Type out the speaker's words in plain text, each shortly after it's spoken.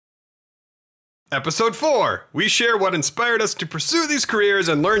Episode 4. We share what inspired us to pursue these careers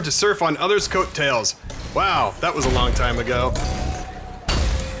and learn to surf on others' coattails. Wow, that was a long time ago.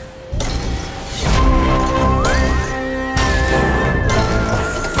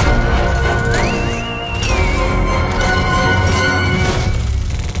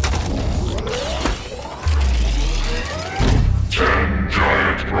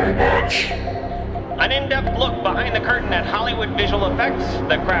 An in-depth look behind the curtain at Hollywood visual effects,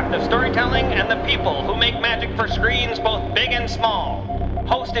 the craft of storytelling, and the people who make magic for screens both big and small.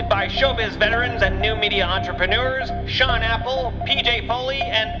 Hosted by showbiz veterans and new media entrepreneurs, Sean Apple, PJ Foley,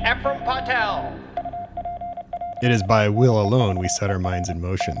 and Ephraim Coattails. It is by will alone we set our minds in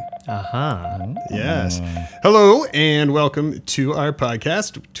motion. Yes. Hello and welcome to our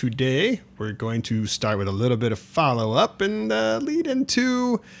podcast. Today we're going to start with a little bit of follow-up and lead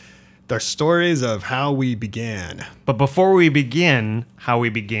into our stories of how we began. But before we begin how we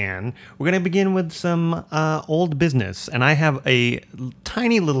began, we're going to begin with some old business. And I have a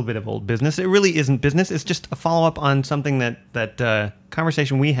tiny little bit of old business. It really isn't business. It's just a follow-up on something that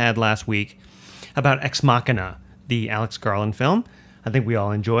conversation we had last week about Ex Machina, the Alex Garland film. I think we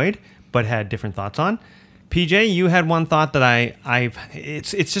all enjoyed, but had different thoughts on. PJ, you had one thought that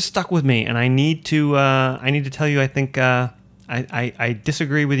it's just stuck with me, and I need to tell you. I think I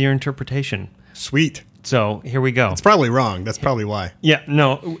disagree with your interpretation. Sweet. So here we go. It's probably wrong. That's probably why. Yeah,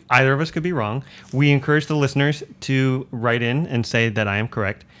 no, either of us could be wrong. We encourage the listeners to write in and say that I am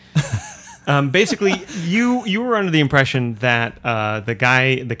correct. Basically, you were under the impression that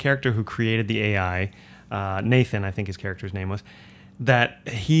the character who created the AI, Nathan, I think his character's name was, that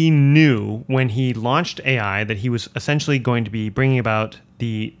he knew when he launched AI that he was essentially going to be bringing about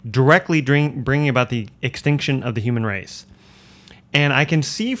the extinction of the human race. And I can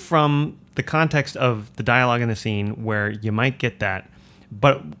see from the context of the dialogue in the scene where you might get that.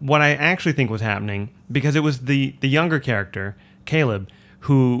 But what I actually think was happening, because it was the younger character, Caleb,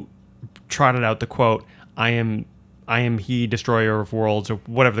 who trotted out the quote, I am he, destroyer of worlds, or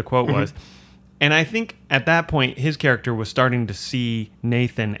whatever the quote was. And I think at that point, his character was starting to see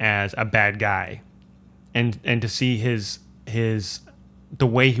Nathan as a bad guy. And to see the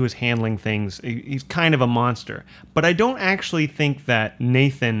way he was handling things, he's kind of a monster. But I don't actually think that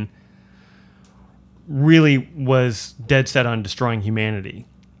Nathan really was dead set on destroying humanity.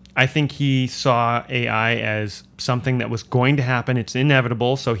 I think he saw AI as something that was going to happen. It's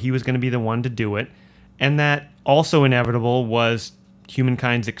inevitable, so he was going to be the one to do it. And that also inevitable was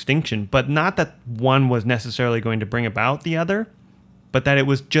humankind's extinction. But not that one was necessarily going to bring about the other, but that it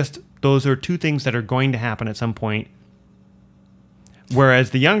was just those are two things that are going to happen at some point.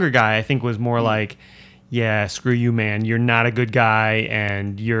 Whereas the younger guy, I think, was more like, yeah, screw you, man. You're not a good guy,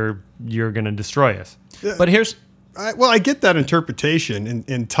 and you're going to destroy us. But I get that interpretation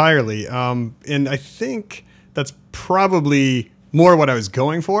entirely. And I think that's probably more what I was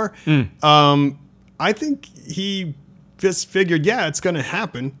going for. I think he just figured, yeah, it's going to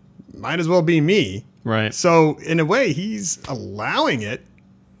happen. Might as well be me. Right. So in a way, he's allowing it.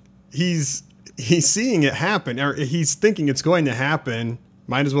 He's seeing it happen, or he's thinking it's going to happen.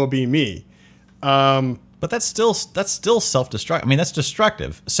 Might as well be me. But that's still self-destructive. I mean, that's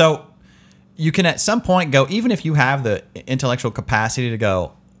destructive. So you can at some point go, even if you have the intellectual capacity to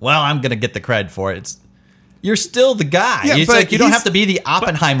go, well, I'm going to get the credit for it. You're still the guy. Yeah, it's like you don't have to be the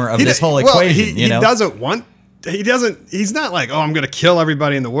Oppenheimer of this whole equation. He doesn't want. He's not like, oh, I'm going to kill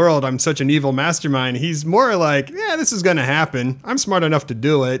everybody in the world. I'm such an evil mastermind. He's more like, yeah, this is going to happen. I'm smart enough to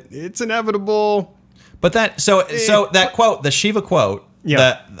do it. It's inevitable. But that quote, the Shiva quote,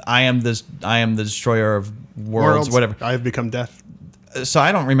 that I am the destroyer of worlds, whatever. I have become death. So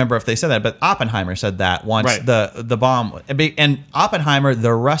I don't remember if they said that, but Oppenheimer said that once. Right. The bomb, and Oppenheimer,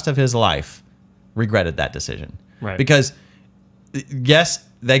 the rest of his life, regretted that decision. Right. Because yes,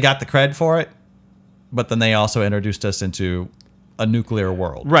 they got the cred for it, but then they also introduced us into a nuclear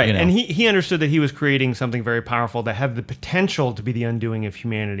world. Right. You know? And he understood that he was creating something very powerful that had the potential to be the undoing of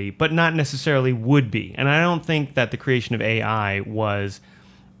humanity, but not necessarily would be. And I don't think that the creation of AI was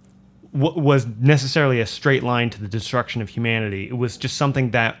necessarily a straight line to the destruction of humanity. It was just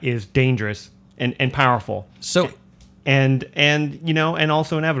something that is dangerous and powerful. So and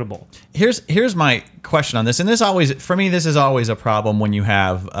also inevitable. Here's my question on this. And this is always a problem when you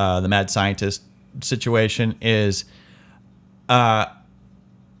have the mad scientist situation is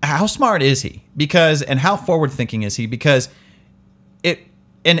how smart is he? And how forward thinking is he? Because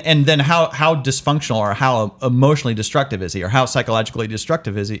and then how dysfunctional or how emotionally destructive is he, or how psychologically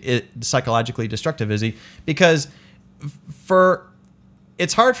destructive is he? Because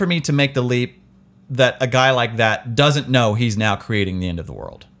it's hard for me to make the leap that a guy like that doesn't know he's now creating the end of the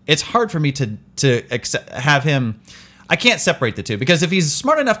world. it's hard for me to have him. I can't separate the two, because if he's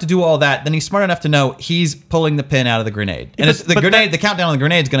smart enough to do all that, then he's smart enough to know he's pulling the pin out of the grenade. And it's the grenade. The countdown on the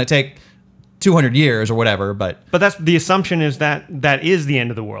grenade is going to take 200 years or whatever. But that's the assumption, is that is the end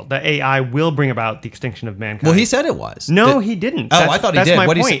of the world. That AI will bring about the extinction of mankind. Well, he said it was. No, he didn't. I thought he did. That's my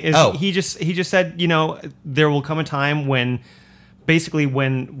what point. He just said, there will come a time when, basically,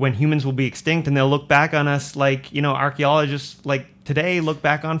 when humans will be extinct, and they'll look back on us like, archaeologists like today look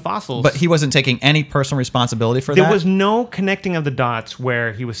back on fossils. But he wasn't taking any personal responsibility for that? There was no connecting of the dots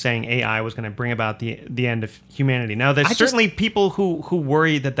where he was saying AI was going to bring about the end of humanity. Now, there's certainly people who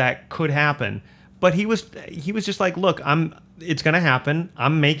worry that could happen, but he was just like, look, it's going to happen.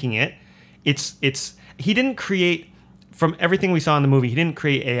 I'm making it. He didn't create, from everything we saw in the movie, he didn't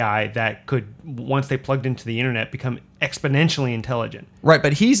create AI that could, once they plugged into the internet, become exponentially intelligent. Right,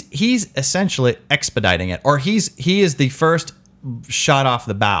 but he's essentially expediting it, or he is the first shot off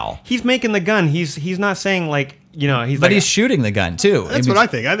the bow. He's making the gun. He's not saying like, he's shooting the gun too. That's what I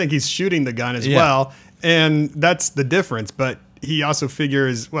think. I think he's shooting the gun as well, and that's the difference. But he also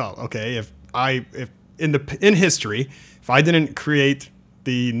figures, well, okay, if in history, if I didn't create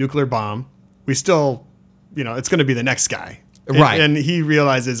the nuclear bomb, we still, it's going to be the next guy. Right. And he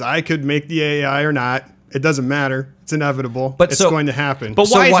realizes I could make the AI or not. It doesn't matter. It's inevitable. But it's going to happen. But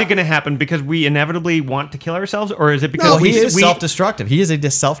why is it going to happen? Because we inevitably want to kill ourselves? Or is it because he is self-destructive? He is a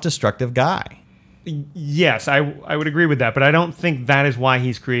self-destructive guy. Yes, I would agree with that. But I don't think that is why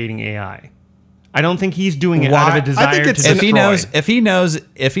he's creating AI. I don't think he's doing it out of a desire to destroy. If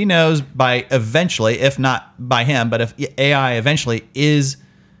he knows by eventually, if not by him, but if AI eventually is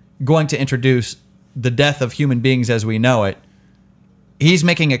going to introduce the death of human beings as we know it, he's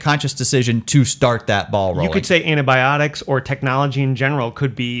making a conscious decision to start that ball rolling. You could say antibiotics or technology in general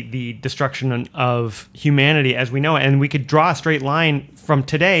could be the destruction of humanity as we know it. And we could draw a straight line from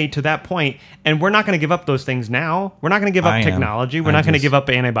today to that point. And we're not going to give up those things now. We're not going to give up technology. We're not going to give up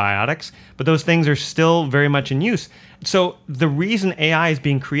antibiotics. But those things are still very much in use. So the reason AI is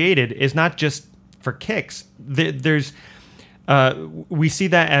being created is not just for kicks. We see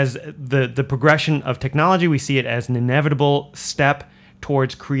that as the progression of technology. We see it as an inevitable step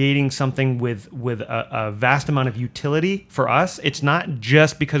towards creating something with a vast amount of utility for us. It's not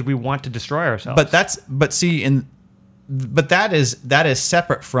just because we want to destroy ourselves. But that is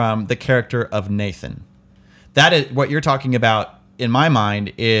separate from the character of Nathan. That is what you're talking about in my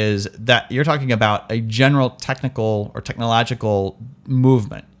mind, is that you're talking about a general technical or technological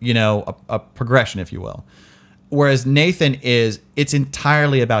movement, a progression, if you will. Whereas Nathan it's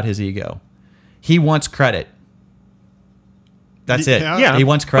entirely about his ego. He wants credit. That's it. Yeah, he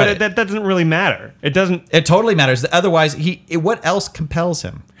wants credit. But that doesn't really matter. It doesn't. It totally matters. Otherwise, what else compels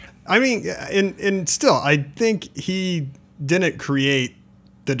him? I mean, and still, I think he didn't create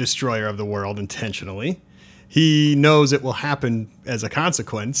the destroyer of the world intentionally. He knows it will happen as a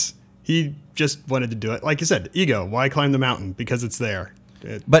consequence. He just wanted to do it. Like you said, ego. Why climb the mountain? Because it's there.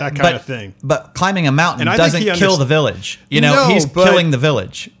 That kind of thing. But climbing a mountain doesn't kill the village. He's killing the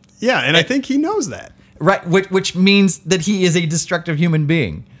village. Yeah, and I think he knows that. Right, which means that he is a destructive human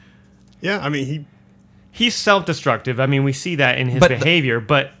being. Yeah, I mean, he's self-destructive. I mean, we see that in his behavior.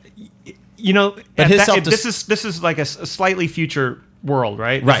 But this is like a slightly future world,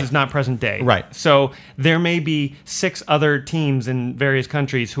 right? This is not present day. Right. So there may be 6 other teams in various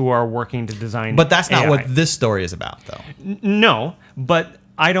countries who are working to design. But that's not what this story is about, though. No, but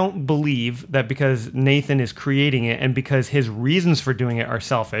I don't believe that because Nathan is creating it and because his reasons for doing it are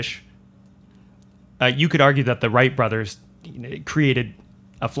selfish. You could argue that the Wright brothers created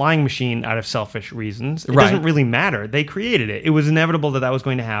a flying machine out of selfish reasons. It doesn't really matter. They created it. It was inevitable that was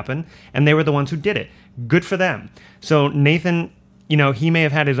going to happen, and they were the ones who did it. Good for them. So Nathan, he may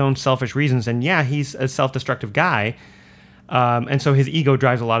have had his own selfish reasons, and yeah, he's a self-destructive guy, and so his ego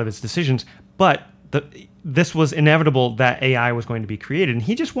drives a lot of his decisions. But this was inevitable that AI was going to be created, and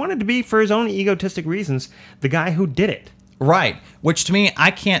he just wanted to be, for his own egotistic reasons, the guy who did it. Right, which to me, I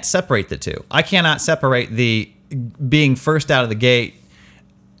can't separate the two. I cannot separate the being first out of the gate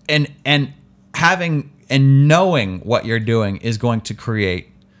and having and knowing what you're doing is going to create,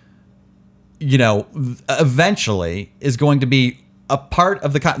 eventually is going to be a part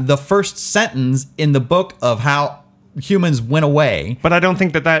of the first sentence in the book of how humans went away. But I don't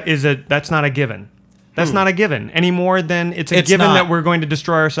think that's not a given. That's not a given any more than it's given that we're going to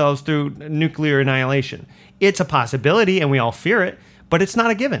destroy ourselves through nuclear annihilation. It's a possibility, and we all fear it, but it's not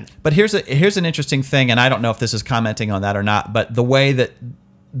a given. But here's an interesting thing, and I don't know if this is commenting on that or not, but the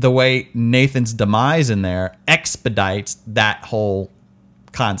way Nathan's demise in there expedites that whole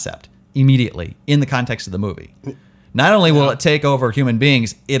concept immediately in the context of the movie. Not only will it take over human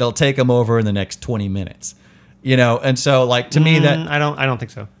beings, it'll take them over in the next 20 minutes. You know, and so like to me that I don't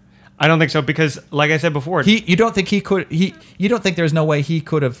think so. I don't think so because, like I said before, you don't think you don't think there's no way he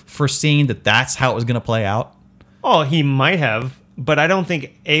could have foreseen that that's how it was going to play out? Oh, he might have, but I don't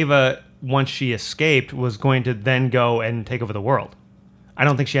think Ava, once she escaped, was going to then go and take over the world. I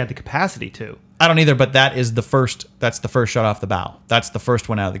don't think she had the capacity to. I don't either, but that's the first shot off the bow. That's the first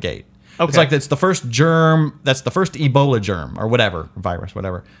one out of the gate. Okay. It's like it's the first germ, that's the first Ebola germ or whatever, virus,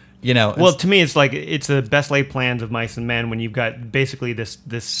 whatever. You know, well, to me, it's like it's the best laid plans of mice and men when you've got basically this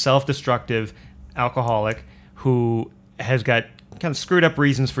self-destructive alcoholic who has got kind of screwed up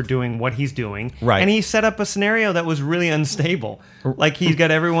reasons for doing what he's doing, right? And he set up a scenario that was really unstable. Like he's got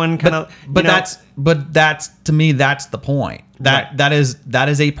everyone kind of. But that's to me that's the point. That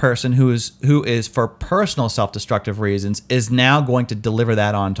is a person who is for personal self-destructive reasons is now going to deliver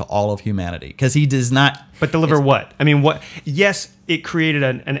that on to all of humanity because he does not. But deliver what? I mean, what? Yes, it created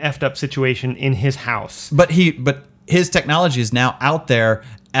an effed up situation in his house. But his technology is now out there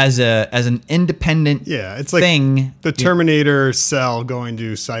as an independent it's thing. Like the Terminator cell going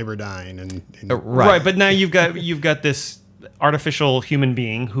to Cyberdyne and right. But now you've got this artificial human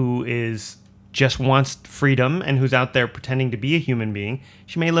being who is just wants freedom and who's out there pretending to be a human being.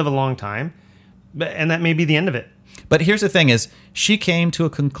 She may live a long time, and that may be the end of it. But here's the thing is she came to a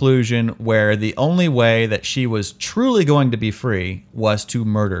conclusion where the only way that she was truly going to be free was to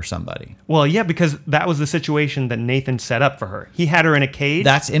murder somebody. Well, yeah, because that was the situation that Nathan set up for her. He had her in a cage.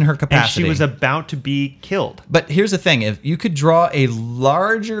 That's in her capacity. And she was about to be killed. But here's the thing. If you could draw a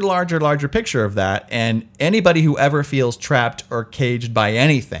larger picture of that, and anybody who ever feels trapped or caged by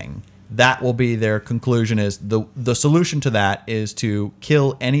anything, that will be their conclusion is the solution to that is to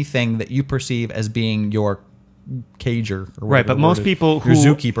kill anything that you perceive as being your cager, or right? But most people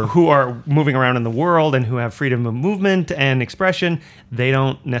who are moving around in the world and who have freedom of movement and expression, they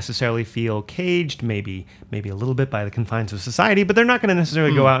don't necessarily feel caged. Maybe a little bit by the confines of society, but they're not going to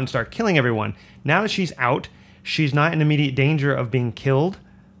necessarily go out and start killing everyone. Now that she's out, she's not in immediate danger of being killed,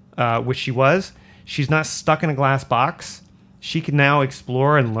 which she was. She's not stuck in a glass box. She can now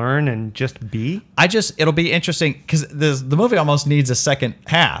explore and learn and just be. It'll be interesting because the movie almost needs a second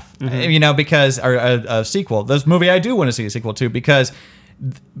half, you know, because or a sequel. This movie I do want to see a sequel to because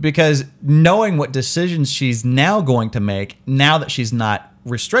knowing what decisions she's now going to make now that she's not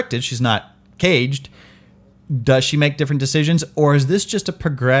restricted, she's not caged. Does she make different decisions, or is this just a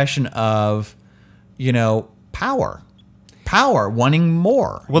progression of, you know, power? Wanting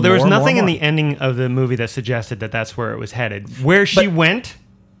more. Well, there was nothing in the ending of the movie that suggested that that's where it was headed. Where she went,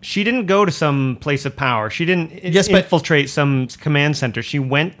 she didn't go to some place of power. She didn't infiltrate some command center. She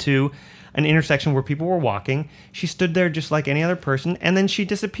went to an intersection where people were walking. She stood there just like any other person, and then she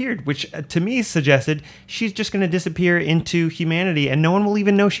disappeared, which to me suggested she's just going to disappear into humanity, and no one will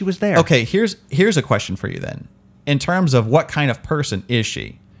even know she was there. Okay, here's a question for you then. In terms of what kind of person is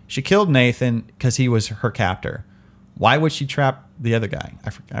she? She killed Nathan because he was her captor. Why would she trap the other guy?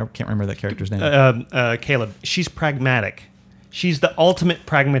 I can't remember that character's name. Caleb. She's pragmatic. She's the ultimate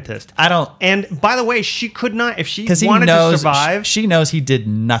pragmatist. And by the way, she could not, if she wanted to survive. She knows he did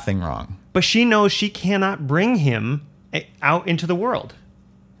nothing wrong. But she knows she cannot bring him out into the world.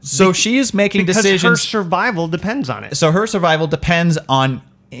 So she is making decisions. Because her survival depends on it. So her survival depends on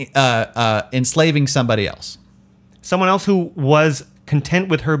enslaving somebody else. Someone else who was content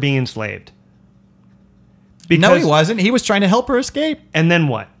with her being enslaved. No, he wasn't. He was trying to help her escape. And then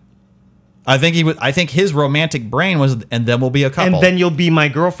what? I think his romantic brain was, and then we'll be a couple. And then you'll be my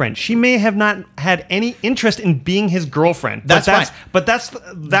girlfriend. She may have not had any interest in being his girlfriend. That's fine. But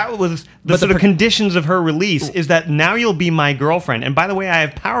that was the sort of conditions of her release is that now you'll be my girlfriend. And by the way, I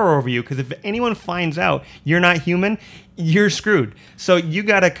have power over you because if anyone finds out you're not human, you're screwed. So you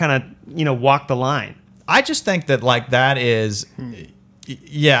got to kind of, you know, walk the line. I just think that like that is...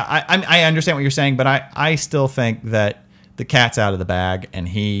 Yeah, I understand what you're saying, but I still think that the cat's out of the bag, and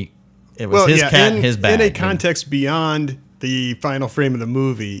it was his cat in his bag. In a context beyond the final frame of the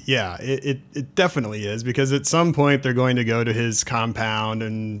movie, yeah, it definitely is, because at some point they're going to go to his compound,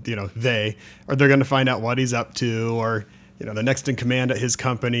 and you know they're going to find out what he's up to, or you know the next in command at his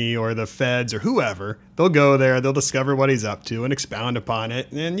company or the feds or whoever. They'll go there, they'll discover what he's up to and expound upon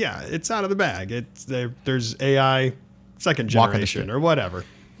it, and yeah, it's out of the bag. There's AI. Second generation or whatever.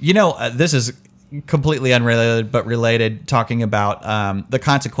 You know, this is completely unrelated, but related, talking about the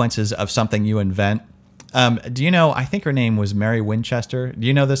consequences of something you invent. Do you know, I think her name was Mary Winchester. Do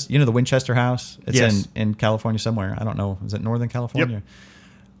you know this? You know the Winchester House? It's in California somewhere. I don't know. Is it Northern California? Yep.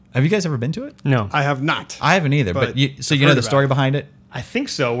 Have you guys ever been to it? No. I have not. I haven't either. But you know the story behind it? I think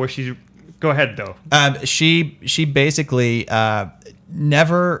so, where she's Go ahead, though. She basically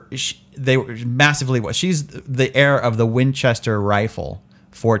they were massively. She's the heir of the Winchester rifle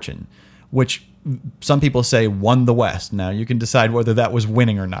fortune, which some people say won the West. Now you can decide whether that was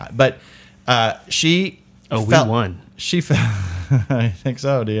winning or not. But we won. She felt. I think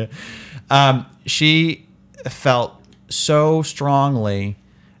so. Do you? She felt so strongly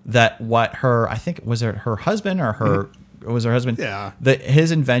that I think was it her husband or her. It was her husband. Yeah. That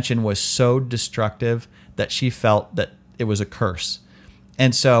his invention was so destructive that she felt that it was a curse.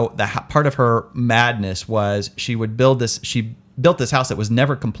 And so part of her madness was she built this house that was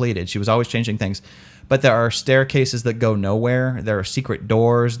never completed. She was always changing things. But there are staircases that go nowhere. There are secret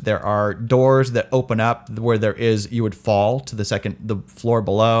doors. There are doors that open up where you would fall to the floor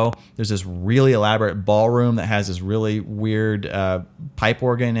below. There's this really elaborate ballroom that has this really weird pipe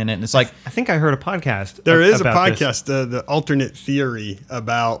organ in it. And it's like, I think I heard a podcast. There is a podcast, the alternate theory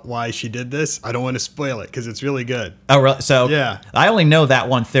about why she did this. I don't want to spoil it because it's really good. Oh, really? So yeah, I only know that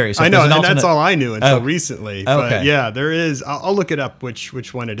one theory. So I know, and that's all I knew until recently. Okay. But yeah, there is. I'll look it up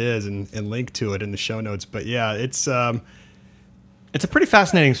which one it is and link to it in the show notes. But yeah, it's a pretty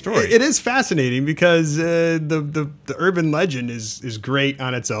fascinating story. It is fascinating because the urban legend is great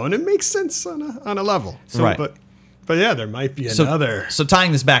on its own. It makes sense on a level. So, right. But yeah, there might be another. So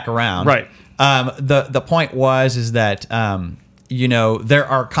tying this back around, right? The point is that there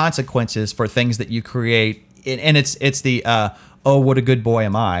are consequences for things that you create, and it's the oh, what a good boy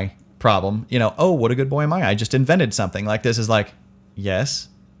am I problem. Oh, what a good boy am I? I just invented something. Like this is like, yes,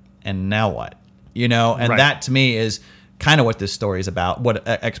 and now what? And right. That to me is kind of what this story is about, what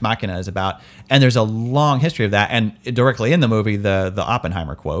Ex Machina is about. And there's a long history of that. And directly in the movie, the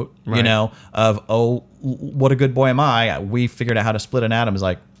Oppenheimer quote, right. Of, oh, what a good boy am I? We figured out how to split an atom. Is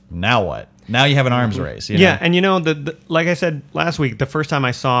like, now what? Now you have an arms race. Yeah, and the like I said last week, the first time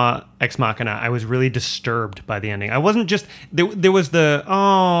I saw Ex Machina, I was really disturbed by the ending. I wasn't just there was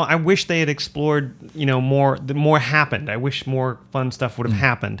I wish they had explored more happened. I wish more fun stuff would have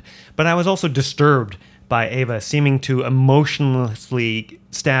happened. But I was also disturbed by Ava seeming to emotionlessly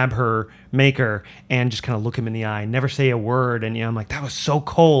stab her maker and just kind of look him in the eye, never say a word. And I'm like, that was so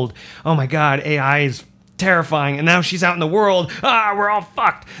cold. Oh my God, AI is terrifying, and now she's out in the world. We're all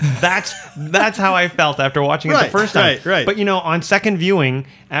fucked. That's how I felt after watching it the first time. Right. But on second viewing,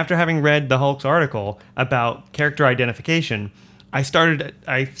 after having read the Hulk's article about character identification, I started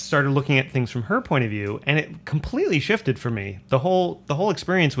looking at things from her point of view, and it completely shifted for me. The whole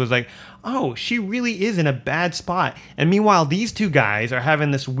experience was like, oh, she really is in a bad spot. And meanwhile, these two guys are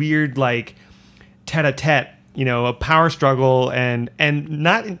having this weird like tete-a-tete, a power struggle, and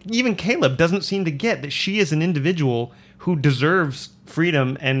not even Caleb doesn't seem to get that she is an individual who deserves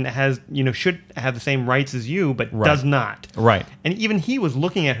freedom and has, should have the same rights as you, but does not. Right. And even he was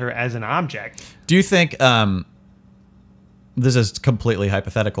looking at her as an object. Do you think, this is completely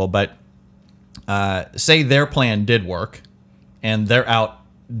hypothetical, but say their plan did work and they're out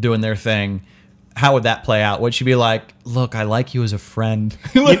doing their thing, how would that play out? Would she be like, look, I like you as a friend?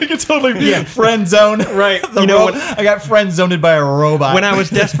 Like it's totally friend zone. Right. I got friend zoned by a robot. When I was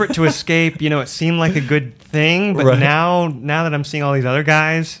desperate to escape, it seemed like a good thing. But now that I'm seeing all these other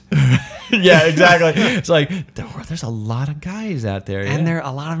guys. Yeah, exactly. It's like, there's a lot of guys out there. And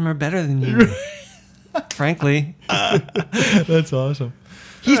a lot of them are better than you. Frankly. That's awesome.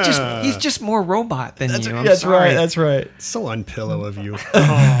 He's just more robot than you. That's right. That's right. So unpillow of you.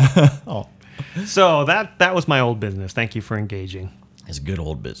 Oh. So that was my old business. Thank you for engaging. It's good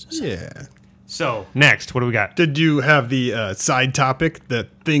old business. Yeah. So next, what do we got? Did you have the side topic, the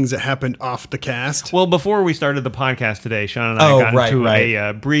things that happened off the cast? Well, before we started the podcast today, Sean and I got into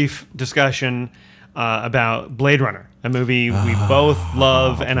a brief discussion about Blade Runner, a movie we both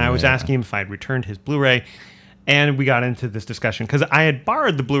love, and I was asking him if I'd returned his Blu-ray, and we got into this discussion because I had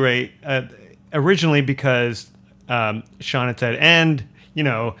borrowed the Blu-ray originally because Sean had said, and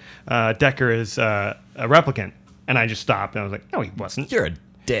Decker is a replicant, and I just stopped and I was like, no, he wasn't. You're a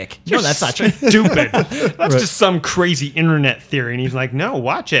dick. That's not true. Stupid. That's just some crazy internet theory. And he's like, no,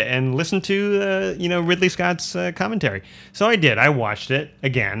 watch it and listen to Ridley Scott's commentary. So I did. I watched it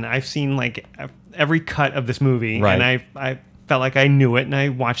again. I've seen like every cut of this movie, and I felt like I knew it. And I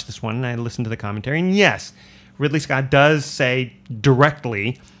watched this one and I listened to the commentary. And yes, Ridley Scott does say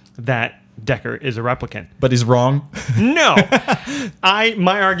directly that Decker is a replicant. But he's wrong? No.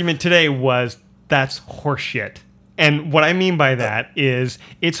 My argument today was that's horseshit. And what I mean by that is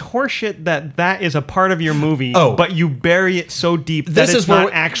it's horseshit that is a part of your movie, but you bury it so deep that it's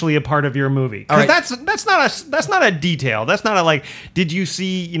not actually a part of your movie. Because that's not a detail. That's not a like. Did you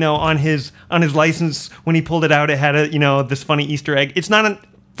see on his license when he pulled it out? It had a this funny Easter egg. It's not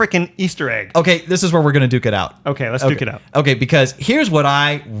freaking Easter egg. Okay, this is where we're going to duke it out. Okay, let's duke it out. Okay, because here's what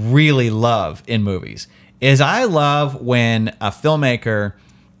I really love in movies is I love when a filmmaker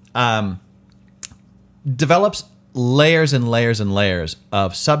develops layers and layers and layers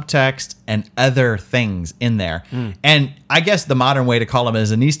of subtext and other things in there. And I guess the modern way to call them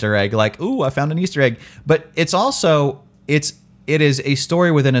is an Easter egg, like, ooh, I found an Easter egg. But it's also, it is a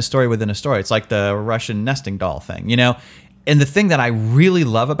story within a story within a story. It's like the Russian nesting doll thing, you know? And the thing that I really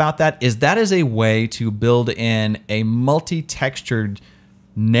love about that is a way to build in a multi-textured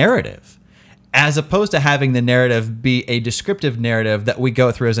narrative, as opposed to having the narrative be a descriptive narrative that we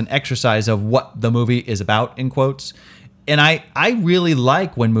go through as an exercise of what the movie is about, in quotes. And I really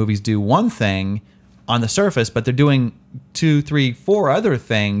like when movies do one thing on the surface, but they're doing 2, 3, 4 other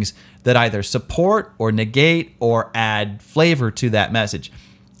things that either support or negate or add flavor to that message.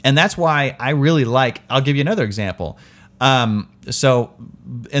 And that's why I really like, I'll give you another example. So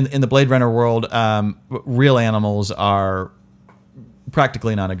in the Blade Runner world, real animals are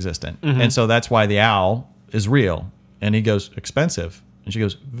practically non-existent. And so that's why the owl is real. And he goes, expensive. And she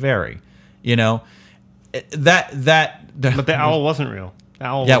goes, very. You know, but the owl wasn't real. The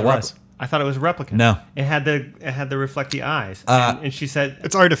owl was. I thought it was a replicant. No. It had the reflecty eyes. And she said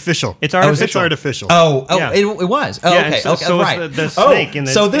It's artificial. It's artificial. It's artificial. Yeah. It was. Oh, Yeah, okay. so- Okay, so was right. the snake in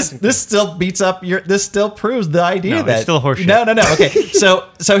the so dancing this still beats up this still proves the idea No, that it's still horseshit. No. Okay.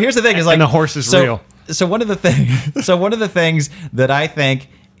 So here's the thing is like And the horse is real. So one of the things that I think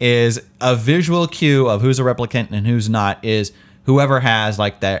is a visual cue of who's a replicant and who's not is whoever has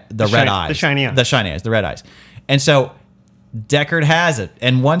like the red eyes. The shiny eyes. The shiny eyes, the red eyes. And so Deckard has it.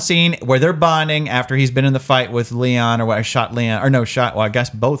 And one scene where they're bonding after he's been in the fight with Leon well, I guess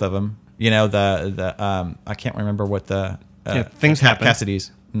both of them. You know, I can't remember what the things happen.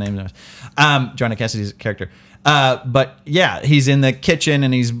 Cassidy's name is. Johnny Cassidy's character. But yeah, he's in the kitchen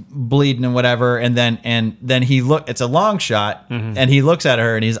and he's bleeding and whatever. And then it's a long shot and he looks at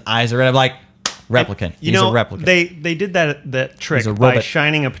her and his eyes are red. I'm like, replicant. He's a replicant. They did that trick by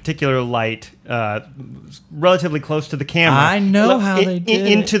shining a particular light relatively close to the camera. I know how they did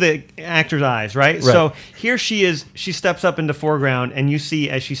into the actor's eyes, right? So here she is. She steps up into foreground, and you see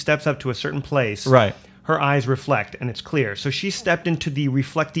as she steps up to a certain place, right, her eyes reflect, and it's clear. So she stepped into the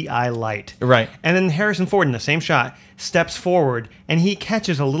reflecty eye light, right. And then Harrison Ford, in the same shot, steps forward, and he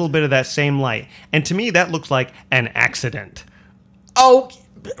catches a little bit of that same light. And to me, that looks like an accident. Oh,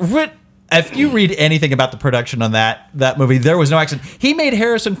 if you read anything about the production on that movie, there was no accident. He made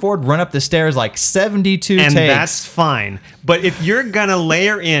Harrison Ford run up the stairs like 72 and takes. And that's fine. But if you're going to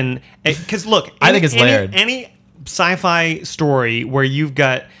layer in... Because look... I think it's layered. Any sci-fi story where you've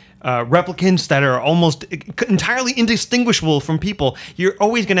got replicants that are almost entirely indistinguishable from people, you're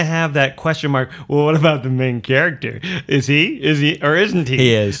always going to have that question mark. Well, what about the main character? Is he, or isn't he?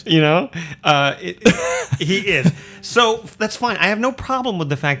 He is. You know, he is. So that's fine. I have no problem with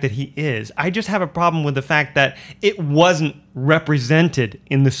the fact that he is. I just have a problem with the fact that it wasn't represented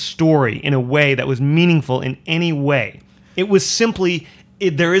in the story in a way that was meaningful in any way. It was simply...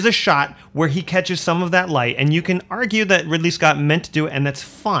 there is a shot where he catches some of that light, and you can argue that Ridley Scott meant to do it, and that's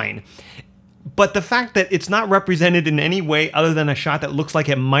fine. But the fact that it's not represented in any way other than a shot that looks like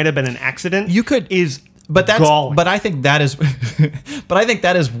it might have been an accident, galling. But I think that is, but I think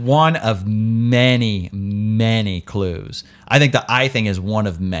that is one of many clues. I think the eye thing is one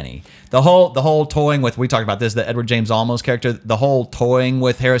of many. The whole toying with, we talked about this, the Edward James Olmos character, the whole toying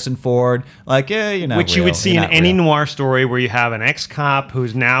with Harrison Ford, like, yeah, you're not which real. You would see in any noir story where you have an ex-cop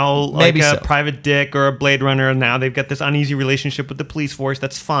who's now like a private dick or a Blade Runner, and now they've got this uneasy relationship with the police force.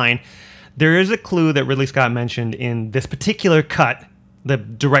 That's fine. There is a clue that Ridley Scott mentioned in this particular cut, the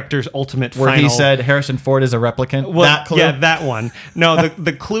director's ultimate where final... he said Harrison Ford is a replicant? Well, that clue? Yeah, that one. No,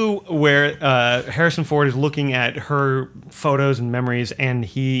 the clue where Harrison Ford is looking at her photos and memories, and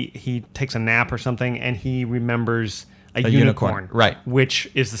he takes a nap or something, and he remembers a unicorn, right? Which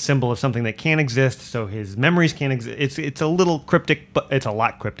is the symbol of something that can't exist, so his memories can't exist. It's a little cryptic, but it's a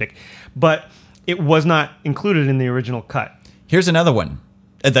lot cryptic. But it was not included in the original cut. Here's another one.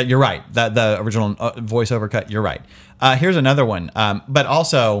 That you're right. The original voiceover cut. You're right. Here's another one. But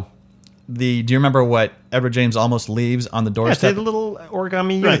also, do you remember what Edward James almost leaves on the doorstep? Yeah, it's a little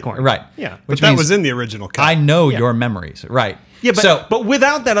origami unicorn. Right. Yeah. But that was in the original cut. I know your memories. Right. Yeah, but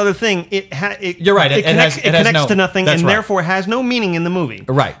without that other thing, you're right. It connects to nothing, and right. therefore has no meaning in the movie.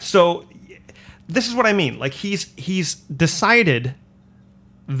 Right. So this is what I mean. Like he's decided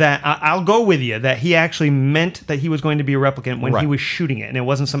that I'll go with you that he actually meant that he was going to be a replicant when Right. he was shooting it, and it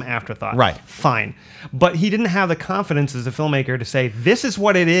wasn't some afterthought. Right. Fine. But he didn't have the confidence as a filmmaker to say, this is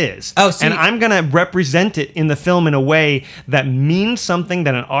what it is. Oh, see- and I'm going to represent it in the film in a way that means something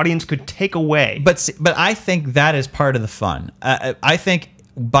that an audience could take away. But I think that is part of the fun. I think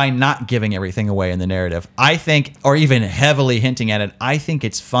by not giving everything away in the narrative, I think, or even heavily hinting at it, I think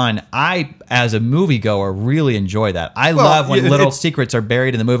it's fun. I, as a moviegoer, really enjoy that. I love when little secrets are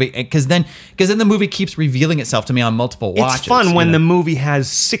buried in the movie, because then the movie keeps revealing itself to me on multiple watches. It's fun when the movie has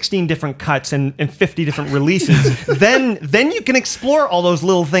 16 different cuts and 50 different releases. then you can explore all those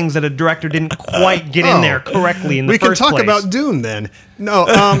little things that a director didn't quite get in there correctly in the first place. We can talk about Dune then. No,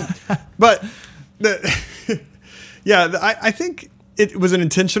 but I think it was an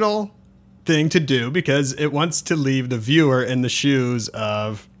intentional thing to do because it wants to leave the viewer in the shoes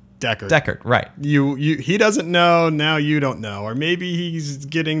of Deckard. Deckard, right. He doesn't know, now you don't know. Or maybe he's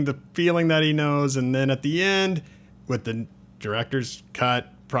getting the feeling that he knows, and then at the end, with the director's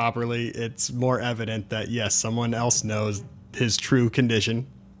cut properly, it's more evident that, yes, someone else knows his true condition,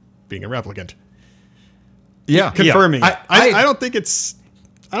 being a replicant. Yeah. Confirming. Yeah. I don't think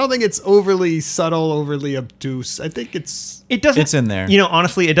it's overly subtle, overly obtuse. I think it's in there. You know,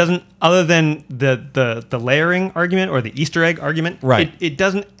 honestly, it doesn't, other than the layering argument or the Easter egg argument, right. It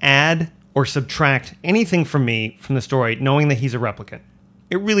doesn't add or subtract anything from me from the story knowing that he's a replicant.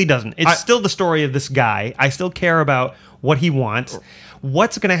 It really doesn't. It's still the story of this guy. I still care about what he wants.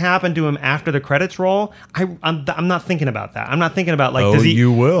 What's going to happen to him after the credits roll? I'm not thinking about that. I'm not thinking about, like, does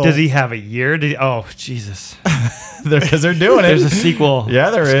he have a year? Oh, Jesus. Because they're doing it. There's a sequel.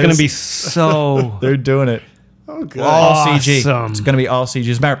 Yeah, there is. It's going to be so... They're doing it. Oh, good. All Awesome. CG. It's going to be all CG.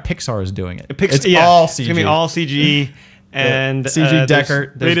 As a matter of fact, Pixar is doing it. It's yeah, all CG. It's going to be all CG. And CG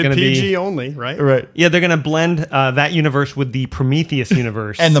Deckard. There's Rated going to PG be... only, right? Right. Yeah, they're going to blend that universe with the Prometheus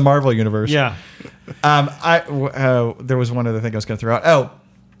universe. And the Marvel universe. Yeah. There was one other thing I was going to throw out.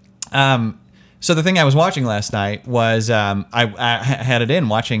 So the thing I was watching last night was I had it in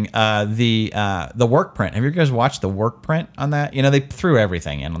watching the work print. Have you guys watched the work print on that? You know, they threw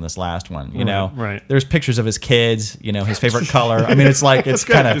everything in on this last one. You know, right. There's pictures of his kids. You know, his favorite color. I mean, it's like it's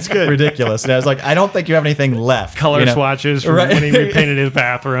kind of ridiculous. And I was like, I don't think you have anything left. Color swatches from Right. when he repainted his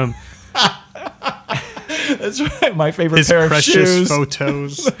bathroom. That's right. My favorite His pair of precious shoes.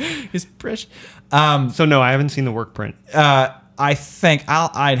 photos. His precious. So no, I haven't seen the work print. I think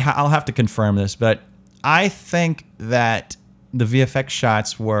I'll have to confirm this, but I think that the VFX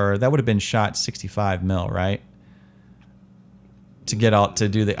shots would have been shot 65 mil, right? To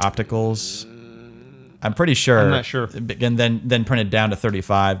do the opticals. I'm pretty sure. I'm not sure. And then printed down to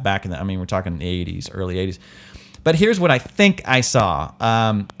 35 back in we're talking the 80s, early 80s. But here's what I think I saw.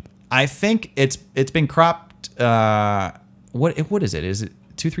 I think it's been cropped. What is it? Is it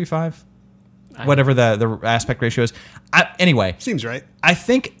 235? Whatever the aspect ratio is. Anyway. Seems right. I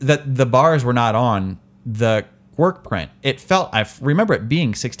think that the bars were not on the work print. I remember it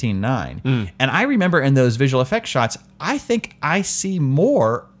being 16:9. And I remember in those visual effects shots, I think I see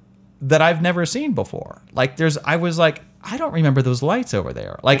more that I've never seen before. Like I was like, I don't remember those lights over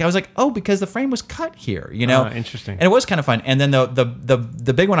there. Like I was like, oh, because the frame was cut here, you know? Interesting. And it was kind of fun. And then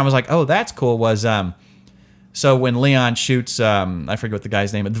the big one I was like, oh, that's cool was so when Leon shoots, I forget what the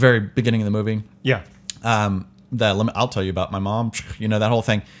guy's name at the very beginning of the movie. Yeah. I'll tell you about my mom. You know, that whole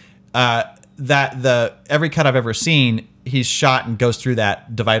thing. Every cut I've ever seen, he's shot and goes through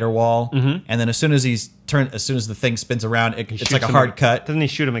that divider wall, and then as soon as the thing spins around, it's like a hard cut. Doesn't he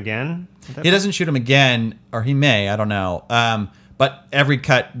shoot him again? He doesn't shoot him again, or he may. I don't know. But every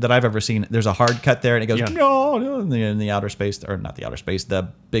cut that I've ever seen, there's a hard cut there, and it goes no in the outer space, or not the outer space, the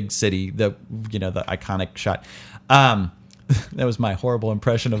big city, the iconic shot. That was my horrible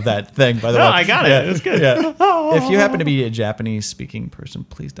impression of that thing, by the way. No, I got it. It was good. Yeah. If you happen to be a Japanese-speaking person,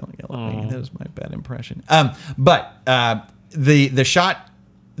 please don't yell at me. That was my bad impression. But the shot,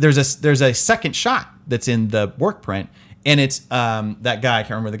 there's a second shot that's in the work print, and it's that guy. I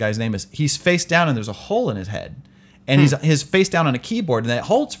can't remember the guy's name is. He's face down, and there's a hole in his head, and he's his face down on a keyboard, and it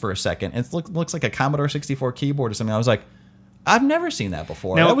holds for a second. And it looks like a Commodore 64 keyboard or something. I was like, I've never seen that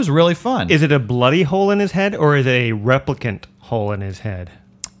before. Now, that was really fun. Is it a bloody hole in his head, or is it a replicant hole in his head?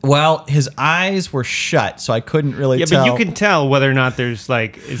 Well, his eyes were shut, so I couldn't really tell. Yeah, but you can tell whether or not there's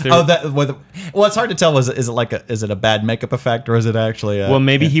like, is there? Well, it's hard to tell. Is it a bad makeup effect, or is it actually? Well,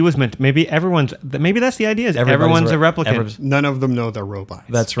 maybe he was meant. Maybe that's the idea. Is everyone's a replicant. None of them know they're robots.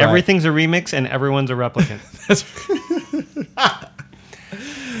 That's right. Everything's a remix, and everyone's a replicant.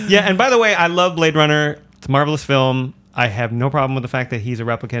 Yeah, and by the way, I love Blade Runner. It's a marvelous film. I have no problem with the fact that he's a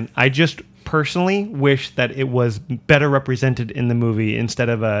replicant. I just personally wish that it was better represented in the movie instead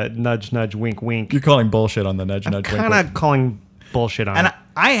of a nudge, nudge, wink, wink. You're calling bullshit on the nudge, nudge, wink, wink. Kind of calling bullshit on it. And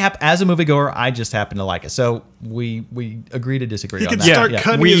I have, as a moviegoer, I just happen to like it. So we agree to disagree He on could that. start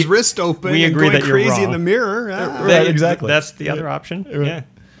cutting his wrist open we and agree going that you're crazy in wrong. the mirror. Right, exactly. That's the other option. Yeah.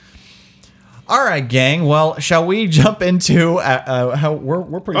 All right, gang. Well, shall we jump into how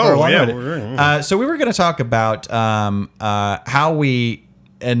we're pretty far along already. So we were going to talk about how we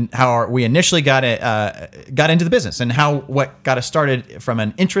initially got into the business and what got us started from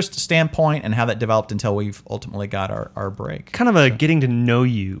an interest standpoint and how that developed until we've ultimately got our break. Kind of a getting to know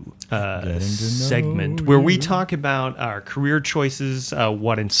you segment where we talk about our career choices,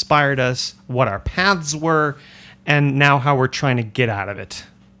 what inspired us, what our paths were, and now how we're trying to get out of it.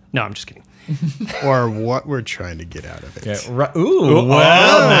 No, I'm just kidding. Or what we're trying to get out of it. Yeah, ooh,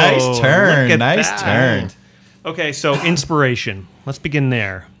 well, nice turn. Nice turn. Okay, so inspiration. Let's begin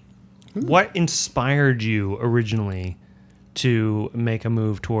there. What inspired you originally to make a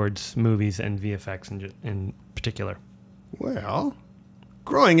move towards movies and VFX in particular? Well,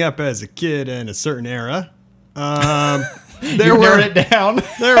 growing up as a kid in a certain era, you narrowed it down.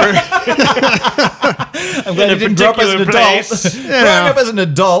 There were I'm glad you didn't grow up as an adult. Growing up as an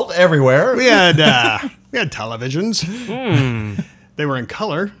adult everywhere. we had televisions. They were in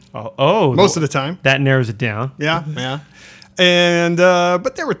color. Most of the time. That narrows it down. Yeah. And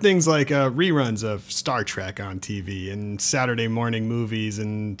but there were things like reruns of Star Trek on TV and Saturday morning movies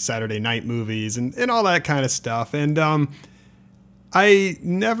and Saturday night movies and all that kind of stuff. And I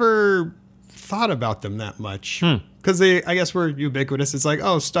never thought about them that much because they, I guess, were ubiquitous. It's like,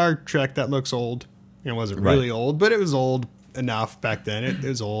 oh, Star Trek, that looks old. It wasn't really old, but it was old enough back then. It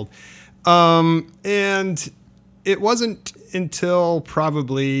was old. And it wasn't until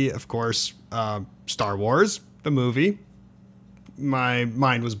probably, of course, Star Wars, the movie, my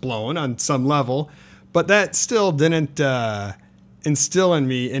mind was blown on some level, but that still didn't instill in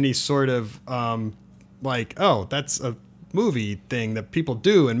me any sort of like, oh, that's a movie thing that people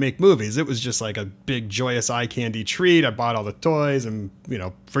do and make movies. It was just like a big joyous eye candy treat. I bought all the toys and,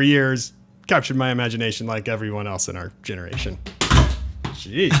 for years captured my imagination like everyone else in our generation.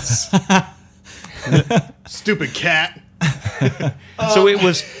 Jeez. Stupid cat. So it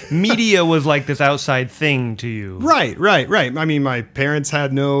was, media was like this outside thing to you. Right. I mean, my parents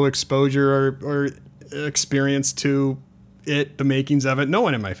had no exposure or experience to it, the makings of it. No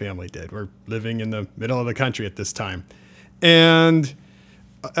one in my family did. We're living in the middle of the country at this time. And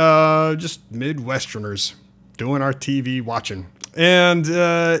just Midwesterners doing our TV watching. And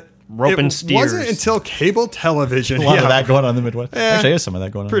roping it steers. wasn't until cable television. A lot of that going on in the Midwest. Yeah, Actually, there's some of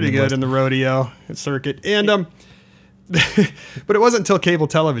that going on. Pretty in the good in the rodeo circuit. And but it wasn't until cable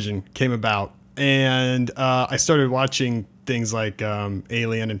television came about, and I started watching things like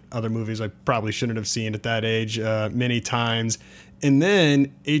Alien and other movies I probably shouldn't have seen at that age many times. And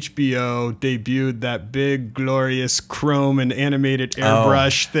then HBO debuted that big, glorious chrome and animated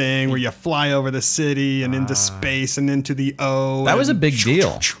airbrush thing where you fly over the city and into space and into the O. That was a big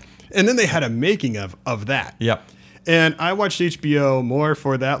deal. And then they had a making of that. Yep. And I watched HBO more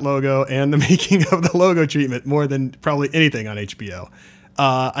for that logo and the making of the logo treatment more than probably anything on HBO.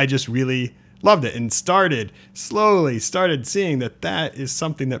 I just really loved it and slowly started seeing that is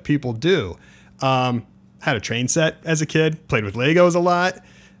something that people do. Had a train set as a kid, played with Legos a lot,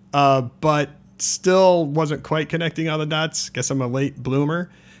 but still wasn't quite connecting all the dots. Guess I'm a late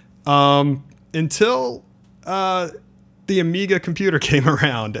bloomer. Until the Amiga computer came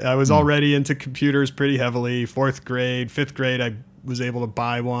around. I was already into computers pretty heavily. 4th grade, 5th grade, I was able to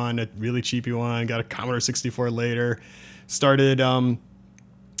buy one, a really cheapy one. Got a Commodore 64 later. Started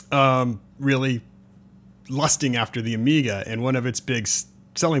really lusting after the Amiga, and one of its big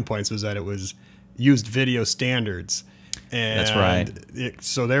selling points was that it was used video standards. And that's right.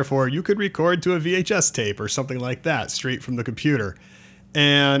 So therefore, you could record to a VHS tape or something like that straight from the computer.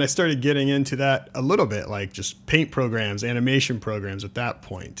 And I started getting into that a little bit, like just paint programs, animation programs at that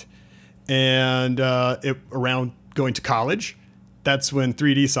point. And around going to college, that's when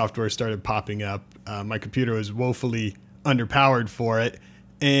 3D software started popping up. My computer was woefully underpowered for it.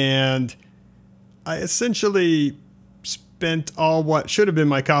 And I essentially spent all what should have been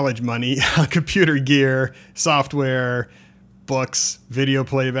my college money on computer gear, software, books, video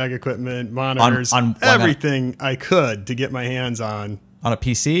playback equipment, monitors, on everything I could to get my hands on. On a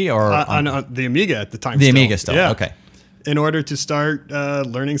PC or on the Amiga at the time? The Amiga still, yeah. Okay. In order to start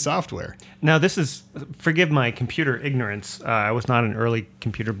learning software. Now, this is, forgive my computer ignorance. I was not an early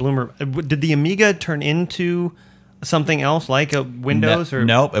computer bloomer. Did the Amiga turn into something else like a Windows?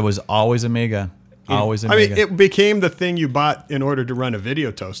 Nope, it was always Amiga. Always I Amiga. mean, it became the thing you bought in order to run a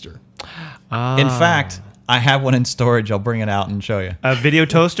video toaster. In fact, I have one in storage. I'll bring it out and show you. A video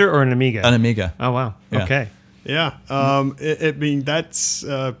toaster or an Amiga? An Amiga. Oh, wow. Yeah. Okay. Yeah. I mean, that's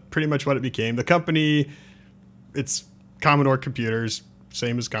pretty much what it became. The company, it's Commodore Computers,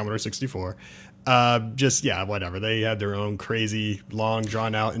 same as Commodore 64. Just, yeah, whatever. They had their own crazy, long,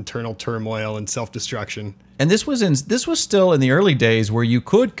 drawn-out internal turmoil and self-destruction. And this was still in the early days where you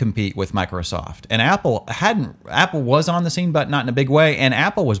could compete with Microsoft. And Apple was on the scene, but not in a big way. And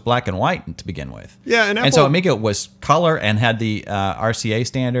Apple was black and white to begin with. Yeah, and so Amiga was color and had the RCA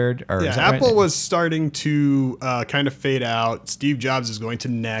standard. Or yeah, Apple was starting to kind of fade out. Steve Jobs is going to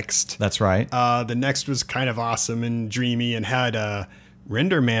Next. That's right. The Next was kind of awesome and dreamy and had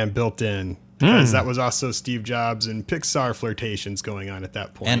RenderMan built in. Because that was also Steve Jobs and Pixar flirtations going on at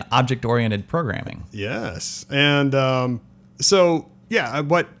that point. And object-oriented programming. Yes. And so, yeah,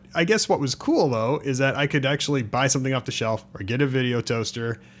 I guess what was cool, though, is that I could actually buy something off the shelf or get a video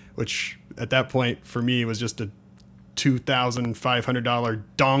toaster, which at that point for me was just a $2,500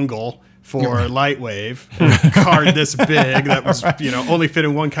 dongle for Lightwave, a card this big that was, only fit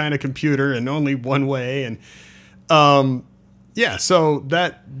in one kind of computer and only one way. And yeah, so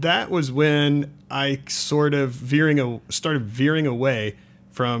that was when I sort of started veering away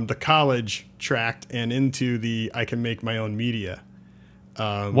from the college tract and into the I can make my own media.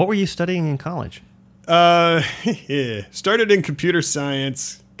 What were you studying in college? Yeah, started in computer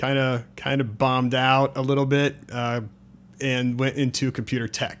science, kind of bombed out a little bit, and went into computer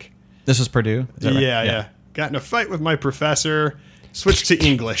tech. This was Purdue? Is that right? Yeah. Got in a fight with my professor, switched to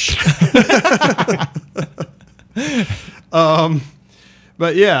English.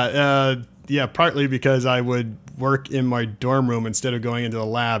 But yeah, partly because I would work in my dorm room instead of going into the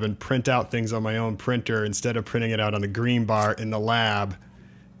lab and print out things on my own printer instead of printing it out on the green bar in the lab.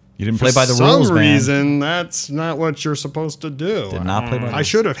 You didn't play by the rules, man. For some reason, that's not what you're supposed to do. Did not play by the rules. I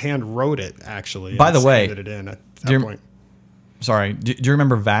should have hand wrote it, actually. By the way, it in at that point. Sorry, do you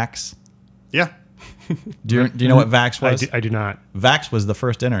remember VAX? Yeah. Do you know what VAX was? I do not. VAX was the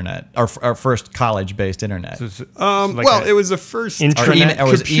first internet, our first college-based internet. So well, it was the first intranet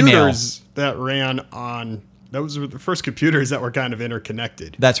computers that ran on. Those were the first computers that were kind of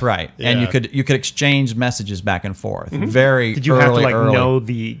interconnected. That's right, Yeah. and you could exchange messages back and forth. Very Did you early, have to early. know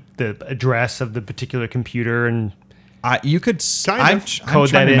the address of the particular computer and You could Kind of. code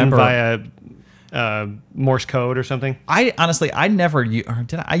that in remember. via Morse code or something? I honestly, I never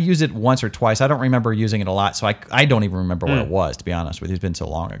did. I use it once or twice. I don't remember using it a lot, so I don't even remember what it was. To be honest with you, it's been so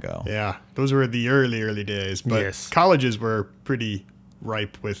long ago. Yeah, those were the early days. But Yes. colleges were pretty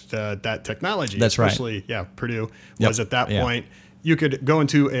ripe with that technology. That's right. Especially, Purdue Yep. was at that Yeah. point. You could go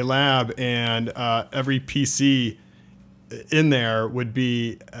into a lab and every PC in there would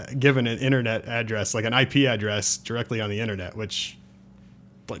be given an internet address, like an IP address directly on the internet, which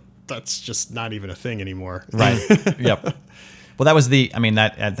that's just not even a thing anymore. Right. Yep. Well, that was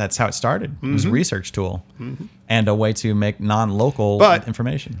that's how it started. It was a research tool and a way to make non-local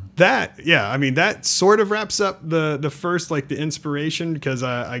information. That sort of wraps up the first, the inspiration, because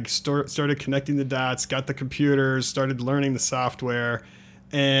I started connecting the dots, got the computers, started learning the software,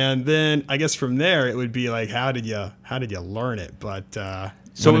 and then I guess from there it would be like, how did you learn it? But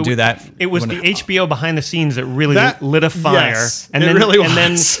So do that. It was the HBO behind the scenes that really That- lit a fire, yes, and it then really and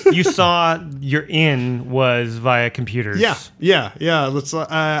then was. you saw your in was via computers. Yeah.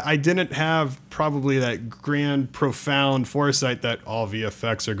 I didn't have probably that grand, profound foresight that all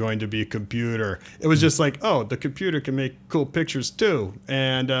VFX are going to be computer. It was just like, oh, the computer can make cool pictures too,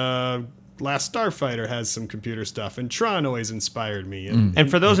 and Last Starfighter has some computer stuff, and Tron always inspired me.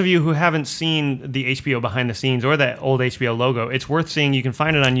 And for those of you who haven't seen the HBO behind the scenes or that old HBO logo, it's worth seeing. You can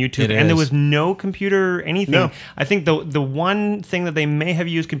find it on YouTube. And there was no computer anything. No. I think the one thing that they may have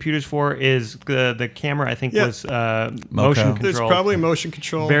used computers for is the camera. I think was motion control. There's probably motion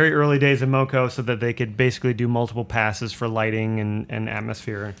control. Very early days of MoCo, so that they could basically do multiple passes for lighting and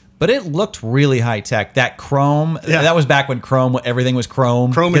atmosphere. But it looked really high tech. That chrome, that was back when everything was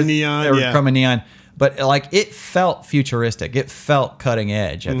chrome. Chrome and neon, Chrome and neon. But it felt futuristic. It felt cutting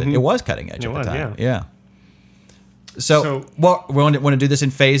edge. It was cutting edge at the time. Yeah. So we want to do this in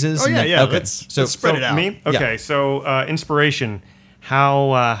phases? Oh, yeah. Okay. Let's spread it out. Me? Okay, so inspiration.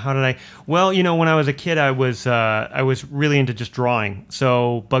 How did I? Well, when I was a kid, I was really into just drawing.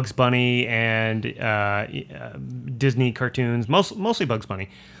 So Bugs Bunny and Disney cartoons, mostly Bugs Bunny.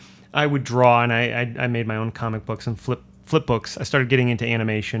 I would draw, and I made my own comic books and flip books. I started getting into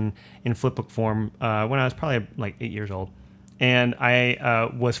animation in flip book form when I was probably like 8 years old, and I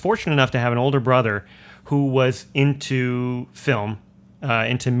was fortunate enough to have an older brother who was into film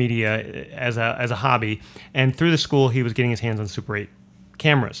into media as a hobby. And through the school, he was getting his hands on Super 8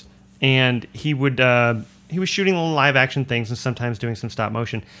 cameras. And he was shooting little live action things and sometimes doing some stop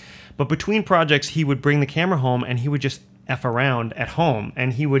motion. But between projects, he would bring the camera home and he would just F around at home,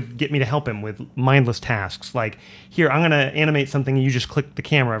 and he would get me to help him with mindless tasks. Like, here, I'm going to animate something, and you just click the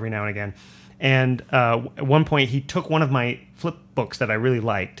camera every now and again. And at one point, he took one of my flip books that I really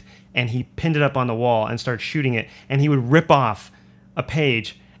liked, and he pinned it up on the wall and started shooting it, and he would rip off a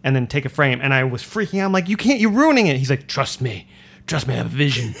page and then take a frame. And I was freaking out. I'm like, you're ruining it. He's like, trust me, I have a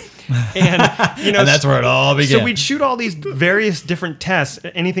vision. And, and that's where it all began. So we'd shoot all these various different tests,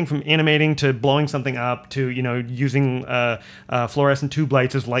 anything from animating to blowing something up to, using fluorescent tube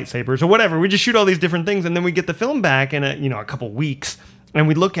lights as lightsabers or whatever. We just shoot all these different things, and then we get the film back in a couple weeks, and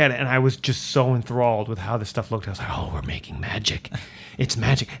we look at it, and I was just so enthralled with how this stuff looked. I was like, oh, we're making magic. It's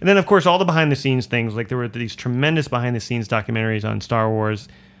magic. And then, of course, all the behind-the-scenes things. Like, there were these tremendous behind-the-scenes documentaries on Star Wars,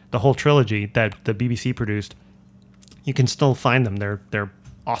 the whole trilogy that the BBC produced. You can still find them. They're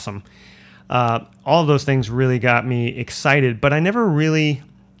awesome. All of those things really got me excited, but I never really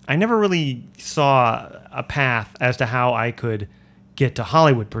saw a path as to how I could get to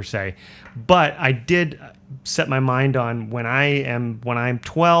Hollywood per se. But I did set my mind on when I'm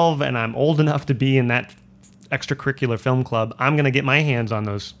 12 and I'm old enough to be in that extracurricular film club, I'm going to get my hands on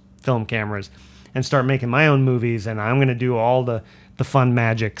those film cameras and start making my own movies, and I'm going to do all the fun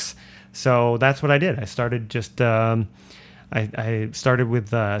magics. So that's what I did. I started just I started with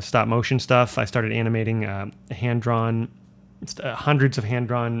stop motion stuff. I started animating hundreds of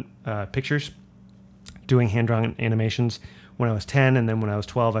hand-drawn pictures, doing hand-drawn animations when I was 10, and then when I was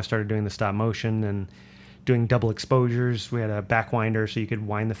 12, I started doing the stop motion and doing double exposures. We had a backwinder, so you could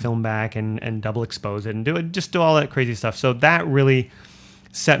wind the film back and double expose it and do all that crazy stuff. So that really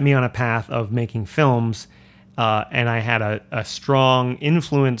set me on a path of making films. And I had a strong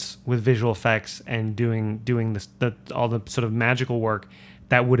influence with visual effects and doing all the sort of magical work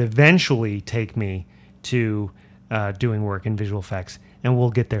that would eventually take me to doing work in visual effects. And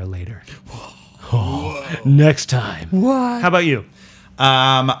we'll get there later. Next time. What? How about you?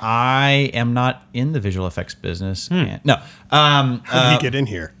 I am not in the visual effects business. No. How did you get in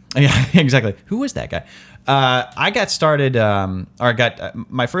here? Yeah, exactly. Who was that guy? I got started,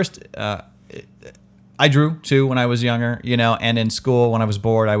 my first... I drew too when I was younger, and in school when I was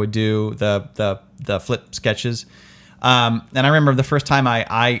bored, I would do the flip sketches. And I remember the first time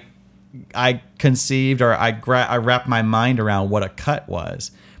I conceived or I wrapped my mind around what a cut was.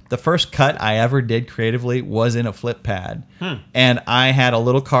 The first cut I ever did creatively was in a flip pad. And I had a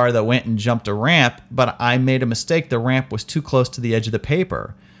little car that went and jumped a ramp, but I made a mistake. The ramp was too close to the edge of the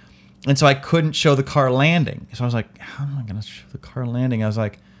paper. And so I couldn't show the car landing. So I was like, how am I going to show the car landing? I was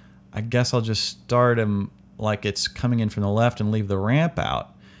like, I guess I'll just start him like it's coming in from the left and leave the ramp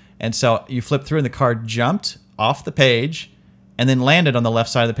out. And so you flip through and the car jumped off the page and then landed on the left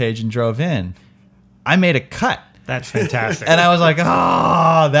side of the page and drove in. I made a cut. That's fantastic. And I was like, me,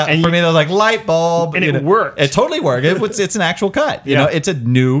 that was like light bulb. And it worked. It totally worked. It's an actual cut. You know, it's a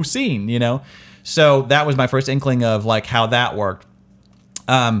new scene, So that was my first inkling of like how that worked.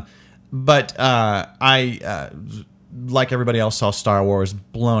 But I like everybody else, saw Star Wars,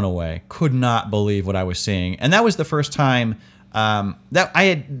 blown away. Could not believe what I was seeing. And that was the first time that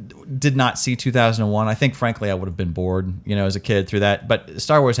I did not see 2001. I think, frankly, I would have been bored, as a kid through that. But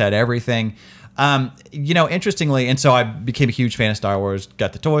Star Wars had everything. Interestingly, and so I became a huge fan of Star Wars,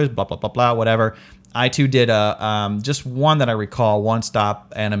 got the toys, blah, blah, blah, blah, whatever. I, too, did just one that I recall,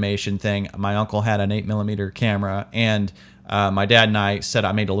 one-stop animation thing. My uncle had an 8mm camera, and... my dad and I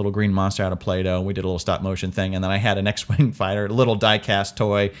made a little green monster out of Play-Doh, and we did a little stop motion thing. And then I had an X-Wing fighter, a little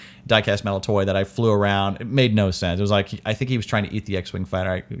diecast metal toy that I flew around. It made no sense. It was like, I think he was trying to eat the X-Wing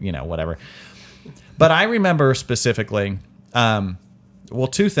fighter, whatever. But I remember specifically,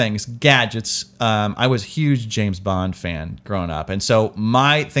 two things. Gadgets. I was a huge James Bond fan growing up. And so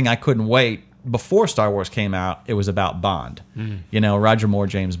my thing, I couldn't wait. Before Star Wars came out, it was about Bond. Roger Moore,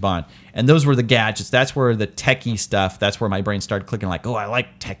 James Bond. And those were the gadgets. That's where the techie stuff, that's where my brain started clicking like, oh, I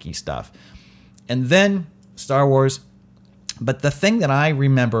like techie stuff. And then Star Wars. But the thing that I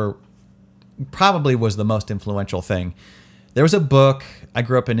remember probably was the most influential thing. There was a book. I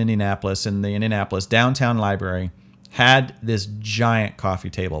grew up in Indianapolis, and the Indianapolis Downtown Library had this giant coffee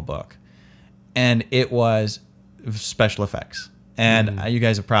table book. And it was special effects. And you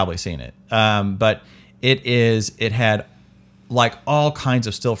guys have probably seen it. But it had like all kinds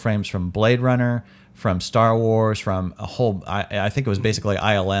of still frames from Blade Runner, from Star Wars, from a whole, I think it was basically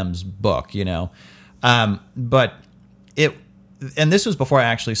ILM's book, But and this was before I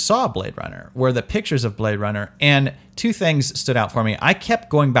actually saw Blade Runner, were the pictures of Blade Runner. And two things stood out for me. I kept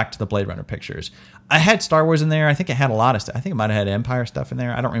going back to the Blade Runner pictures. I had Star Wars in there. I think it had a lot of stuff. I think it might have had Empire stuff in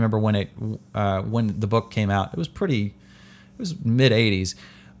there. I don't remember when the book came out. It was mid 80s.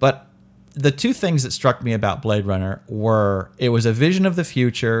 But the two things that struck me about Blade Runner were it was a vision of the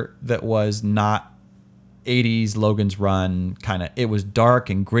future that was not 80s Logan's Run kind of. It was dark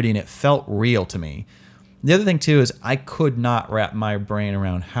and gritty, and it felt real to me. The other thing, too, is I could not wrap my brain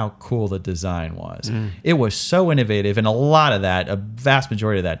around how cool the design was. It was so innovative, and a vast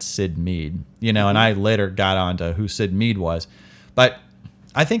majority of that, Sid Mead. And I later got on to who Sid Mead was. But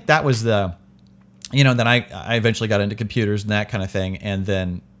I think that was then I eventually got into computers and that kind of thing, and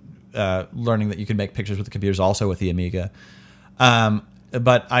then learning that you could make pictures with the computers also with the Amiga.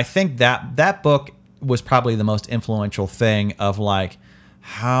 But I think that book was probably the most influential thing of like,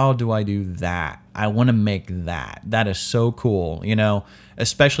 how do I do that? I want to make that. That is so cool,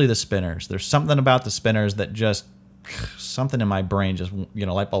 especially the spinners. There's something about the spinners that just, something in my brain just,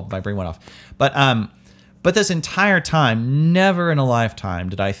 light bulb, my brain went off. But this entire time, never in a lifetime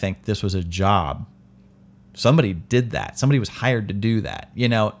did I think this was a job. Somebody did that. Somebody was hired to do that.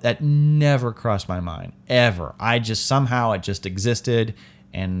 That never crossed my mind, ever. Somehow it just existed.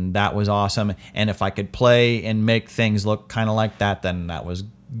 And that was awesome. And if I could play and make things look kind of like that, then that was,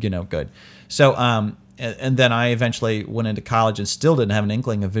 good. So, and then I eventually went into college and still didn't have an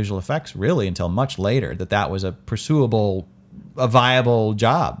inkling of visual effects really until much later that was a viable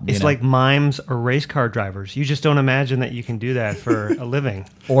job. It's like mimes or race car drivers. You just don't imagine that you can do that for a living.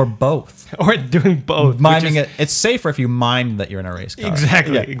 Or both. Or doing both. Miming it. It's safer if you mime that you're in a race car.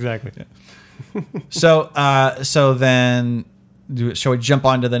 Exactly. Yeah. Exactly. Yeah. So then... Shall we jump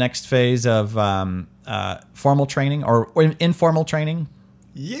on to the next phase of formal training or informal training?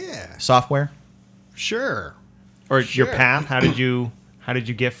 Yeah. Software? Sure. Or your path? How did you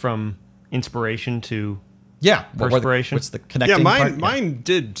get from inspiration to perspiration? What's the connecting part? Mine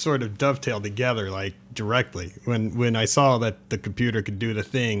did sort of dovetail together like directly. When I saw that the computer could do the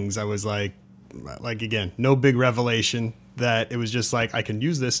things, I was like again, no big revelation that it was just like I can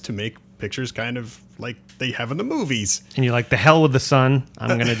use this to make pictures kind of like they have in the movies. And you're like, the hell with the sun.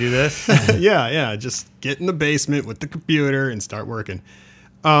 I'm going to do this. Yeah. Just get in the basement with the computer and start working.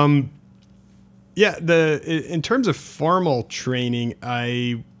 In terms of formal training,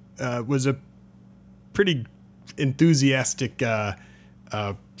 I was a pretty enthusiastic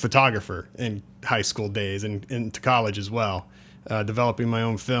photographer in high school days and into college as well, developing my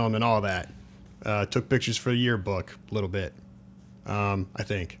own film and all that. Took pictures for the yearbook a little bit, I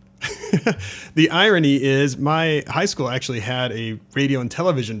think. The irony is my high school actually had a radio and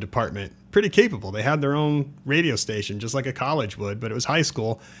television department, pretty capable. They had their own radio station, just like a college would, but it was high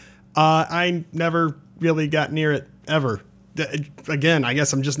school. I never really got near it ever. Again, I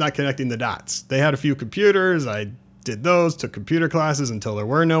guess I'm just not connecting the dots. They had a few computers. I did those, took computer classes until there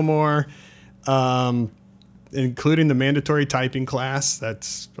were no more, including the mandatory typing class.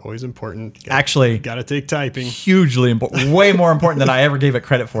 That's always important. Actually, got to take typing. Hugely important. Way more important than I ever gave it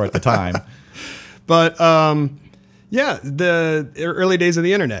credit for at the time. But the early days of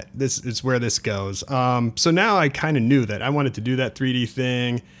the internet, this is where this goes. So now I kind of knew that I wanted to do that 3D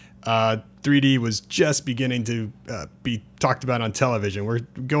thing. 3D was just beginning to be talked about on television. We're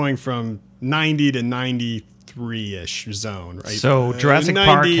going from 90 to 93-ish zone, right? So Jurassic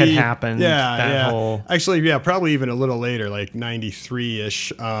Park had happened. Actually, probably even a little later, like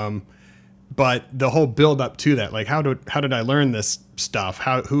 93-ish. But the whole build up to that, like how did I learn this stuff?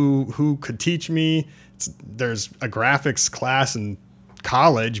 Who could teach me? There's a graphics class in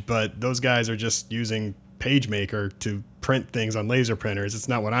college, but those guys are just using PageMaker to print things on laser printers. It's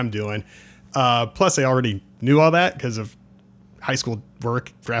not what I'm doing. Plus, I already knew all that because of high school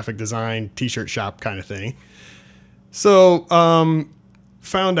work, graphic design, t-shirt shop kind of thing. So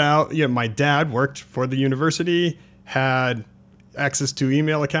found out, my dad worked for the university, had access to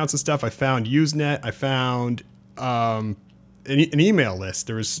email accounts and stuff. I found Usenet. I found an email list.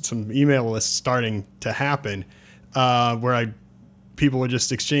 There was some email lists starting to happen where people would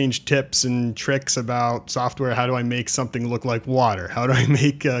just exchange tips and tricks about software. How do I make something look like water? How do I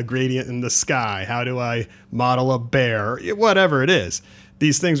make a gradient in the sky? How do I model a bear? Whatever it is.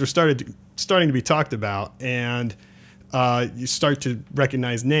 These things were starting to be talked about, and you start to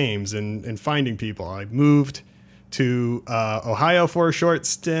recognize names and finding people. I moved to Ohio for a short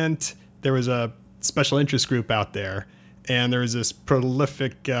stint. There was a special interest group out there, and there was this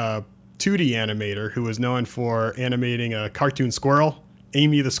prolific 2D animator who was known for animating a cartoon squirrel,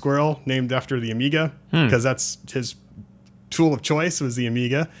 Amy the Squirrel, named after the Amiga, because that's his tool of choice was the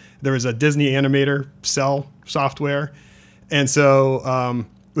Amiga. There was a Disney animator cell software, And so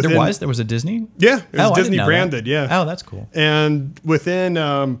there was a Disney? Yeah, it was I Disney didn't know branded, that. yeah. Oh, that's cool. And within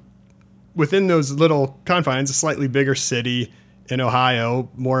those little confines, a slightly bigger city in Ohio,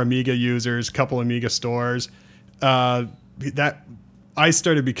 more Amiga users, couple Amiga stores, that I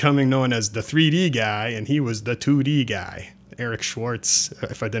started becoming known as the 3D guy, and he was the 2D guy, Eric Schwartz,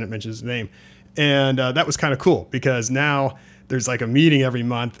 if I didn't mention his name. And that was kind of cool because now there's like a meeting every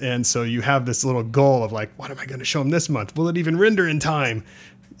month. And so you have this little goal of like, what am I going to show him this month? Will it even render in time?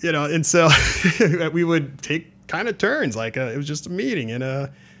 You know, and so we would take kind of turns. Like it was just a meeting in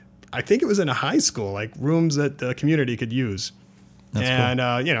I think it was in a high school, like rooms that the community could use. That's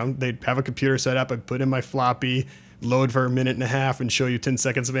cool. You know, they'd have a computer set up. I'd put in my floppy, load for a minute and a half, and show you 10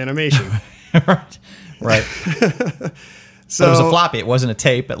 seconds of animation. Right. So it was a floppy. It wasn't a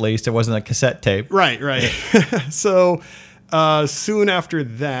tape, at least. It wasn't a cassette tape. Right. So soon after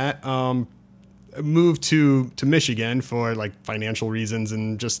that, I moved to Michigan for like financial reasons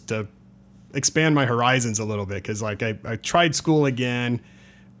and just to expand my horizons a little bit. Because like I tried school again,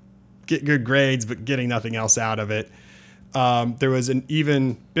 get good grades, but getting nothing else out of it. There was an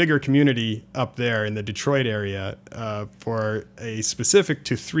even bigger community up there in the Detroit area for a specific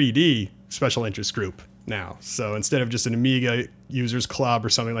to 3D special interest group now. So instead of just an Amiga users club or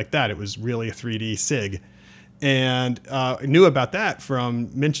something like that, it was really a 3D SIG. And I knew about that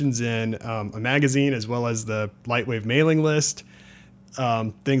from mentions in a magazine as well as the Lightwave mailing list,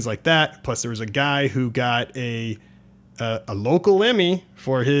 things like that. Plus there was a guy who got a local Emmy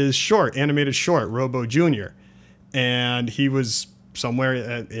for his animated short, Robo Jr., and he was somewhere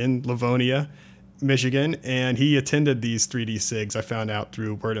in Livonia, Michigan, and he attended these 3D SIGs, I found out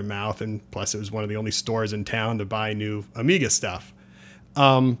through word of mouth, and plus it was one of the only stores in town to buy new Amiga stuff.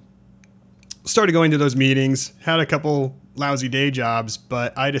 Started going to those meetings, had a couple lousy day jobs,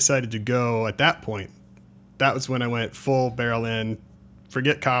 but I decided to go at that point. That was when I went full barrel in,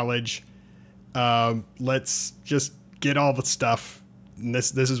 forget college, let's just get all the stuff. And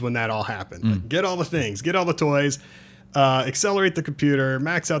this is when that all happened. Like, get all the things, get all the toys, accelerate the computer,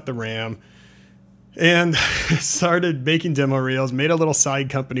 max out the RAM, and started making demo reels, made a little side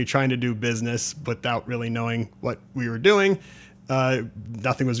company trying to do business without really knowing what we were doing.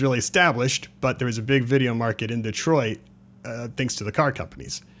 Nothing was really established, but there was a big video market in Detroit thanks to the car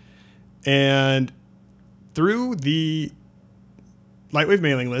companies. And through the Lightwave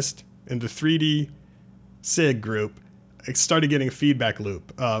mailing list and the 3D SIG group, I started getting a feedback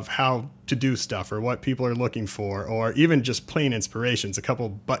loop of how to do stuff or what people are looking for, or even just plain inspirations, a couple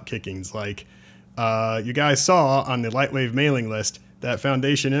butt kickings. Like you guys saw on the Lightwave mailing list that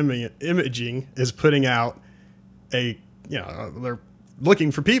Foundation Imaging is putting out they're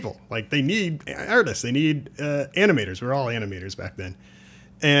looking for people. Like they need artists, they need animators. We're all animators back then.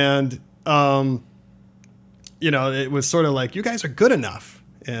 And, it was sort of like, you guys are good enough.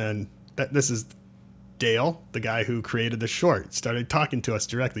 And this is Dale, the guy who created the short, started talking to us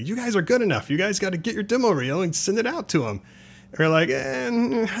directly. You guys are good enough. You guys got to get your demo reel and send it out to him. And we're like, I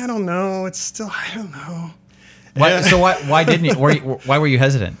don't know. I don't know. So why didn't you? Why were you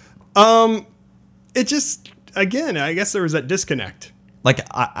hesitant? It just, again, I guess there was that disconnect. Like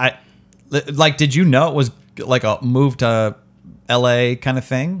did you know it was like a move to LA kind of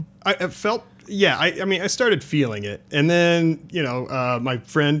thing? I felt, yeah. I started feeling it, and then my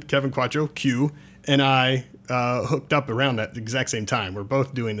friend Kevin Quattro, Q, and I hooked up around that exact same time. We're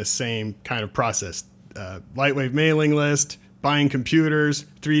both doing the same kind of process. Lightwave mailing list, buying computers,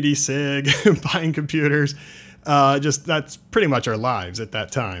 3D SIG, buying computers. That's pretty much our lives at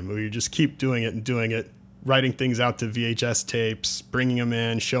that time. We just keep doing it, writing things out to VHS tapes, bringing them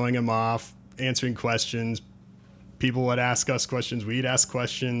in, showing them off, answering questions. People would ask us questions. We'd ask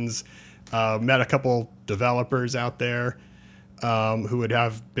questions. Met a couple developers out there who would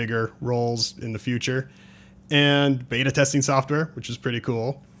have bigger roles in the future, and beta testing software, which is pretty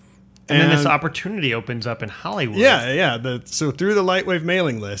cool. And then this opportunity opens up in Hollywood. Yeah. So through the Lightwave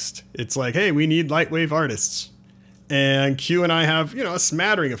mailing list, it's like, hey, we need Lightwave artists. And Q and I have, a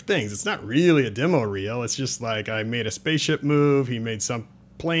smattering of things. It's not really a demo reel. It's just like I made a spaceship move. He made some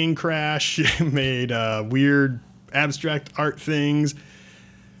plane crash. He made weird abstract art things.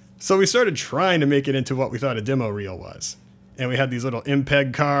 So we started trying to make it into what we thought a demo reel was. And we had these little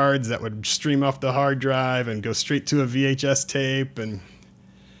MPEG cards that would stream off the hard drive and go straight to a VHS tape. And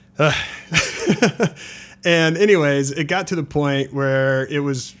and anyways, it got to the point where it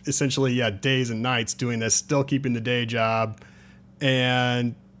was essentially, days and nights doing this, still keeping the day job.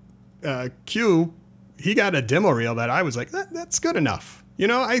 And Q, he got a demo reel that I was like, that's good enough.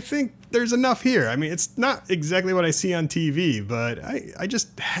 I think there's enough here. I mean, it's not exactly what I see on TV, but I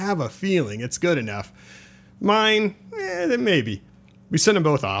just have a feeling it's good enough. Mine, maybe. We send them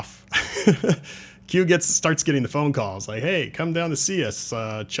both off. Q starts getting the phone calls like, hey, come down to see us.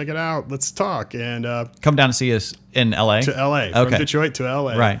 Check it out. Let's talk. And come down to see us in L.A.? To L.A. From Detroit to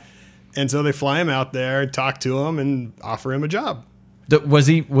L.A. Right. And so they fly him out there, talk to him, and offer him a job. Was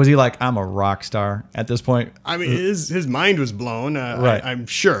he like, I'm a rock star at this point? I mean, his mind was blown. Right. I'm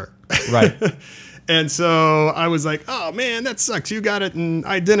sure. Right. And so I was like, oh, man, that sucks. You got it, and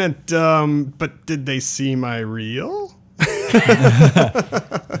I didn't. But did they see my reel?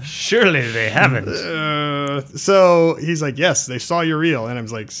 Surely they haven't. So he's like, yes, they saw your reel. And I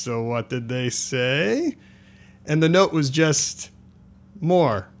was like, so what did they say? And the note was just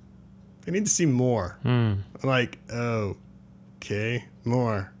more. They need to see more. I'm like, oh, okay,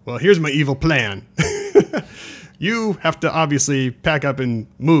 more. Well, here's my evil plan. You have to obviously pack up and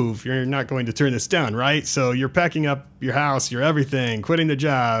move. You're not going to turn this down, right? So you're packing up your house, your everything, quitting the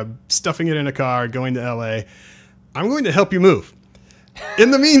job, stuffing it in a car, going to LA. I'm going to help you move. In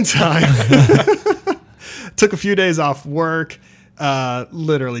the meantime, took a few days off work,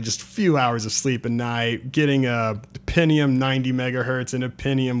 literally just a few hours of sleep a night, getting a Pentium 90 megahertz and a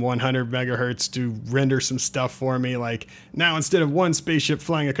Pentium 100 megahertz to render some stuff for me. Like now, instead of one spaceship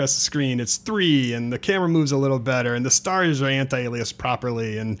flying across the screen, it's 3, and the camera moves a little better, and the stars are anti-aliased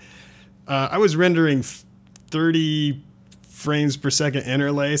properly. And I was rendering 30 frames per second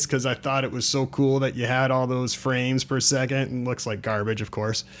interlace because I thought it was so cool that you had all those frames per second, and looks like garbage, of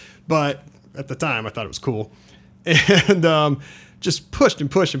course. But at the time, I thought it was cool. And just pushed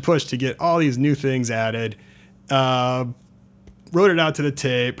and pushed and pushed to get all these new things added. Wrote it out to the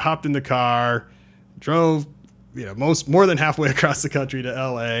tape, hopped in the car, drove, more than halfway across the country to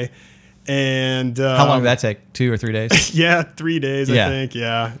LA. And how long did that take? 2 or 3 days? Yeah, 3 days, I think.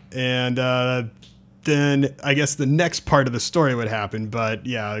 Yeah. And then I guess the next part of the story would happen. But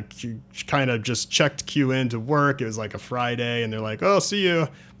yeah, Q kind of just checked Q in to work. It was like a Friday, and they're like, oh, see you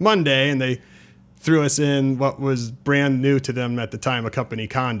Monday. And they threw us in what was brand new to them at the time, a company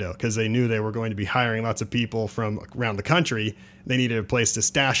condo, because they knew they were going to be hiring lots of people from around the country. They needed a place to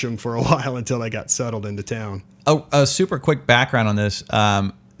stash them for a while until they got settled into town. Oh, a super quick background on this.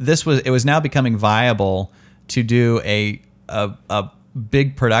 It was now becoming viable to do a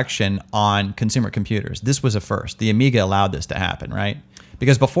big production on consumer computers. This was a first. The Amiga allowed this to happen, right?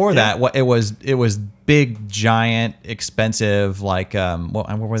 Because before that, it was big, giant, expensive, like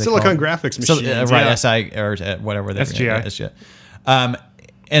what were they Silicon called? Graphics machines, right? SI or whatever. SGI.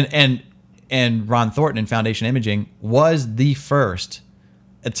 And Ron Thornton in Foundation Imaging was the first,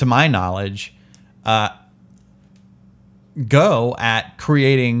 to my knowledge, go at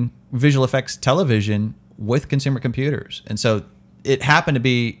creating visual effects television with consumer computers. And so it happened to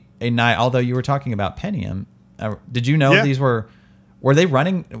be a night. Although you were talking about Pentium, did you know these were? Were they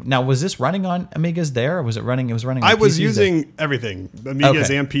running? Now, was this running on Amigas there, or was it running? It was running on I was PCs using everything,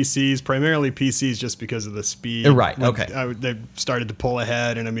 Amigas and PCs, primarily PCs just because of the speed. Right, okay. They started to pull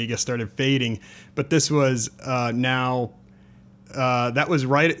ahead, and Amiga started fading. But this was that was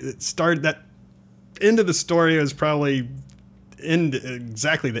right. It started, that end of the story was probably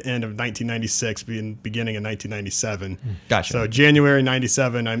exactly the end of 1996, beginning of 1997. Gotcha. So January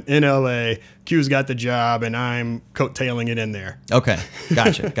 97, I'm in LA. Q's got the job, and I'm coattailing it in there. Okay,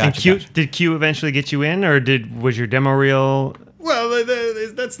 gotcha. And did Q eventually get you in, or was your demo reel? Well,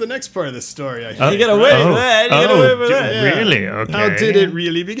 that's the next part of the story. I You think, get away with that. You get away with that. Yeah. Really? Okay. How did it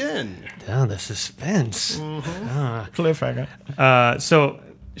really begin? Oh, the suspense. Cliffhanger. So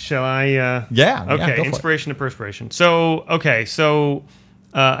shall I? Yeah. Okay. Go for Inspiration to perspiration. So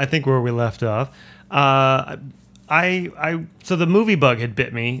I think where we left off. So the movie bug had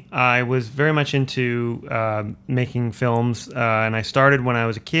bit me. I was very much into making films, and I started when I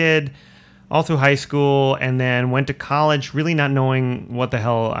was a kid, all through high school, and then went to college, really not knowing what the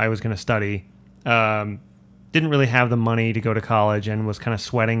hell I was going to study. Didn't really have the money to go to college, and was kind of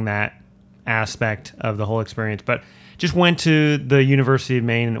sweating that aspect of the whole experience, but just went to the University of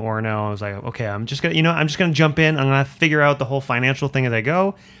Maine in Orono. I was like, okay, I'm just gonna jump in. I'm gonna figure out the whole financial thing as I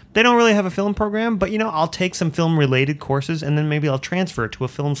go. They don't really have a film program, but I'll take some film related courses, and then maybe I'll transfer to a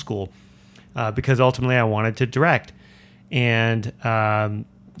film school because ultimately I wanted to direct. And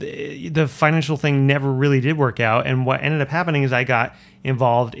the financial thing never really did work out. And what ended up happening is I got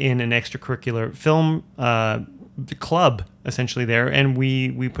involved in an extracurricular film club essentially there, and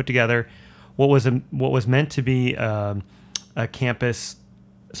we put together what was meant to be a campus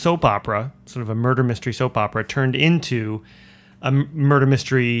soap opera, sort of a murder mystery soap opera, turned into a murder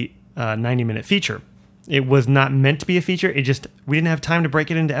mystery 90-minute feature. It was not meant to be a feature. We didn't have time to break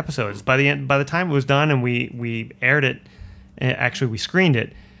it into episodes. By the time it was done and we aired it, actually we screened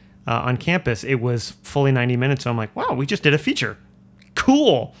it, on campus, it was fully 90 minutes. So I'm like, wow, we just did a feature.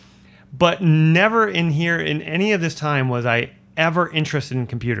 Cool. But never in any of this time was I ever interested in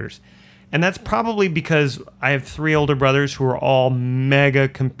computers. And that's probably because I have 3 older brothers who are all mega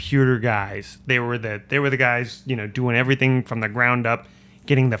computer guys. They were the guys, doing everything from the ground up,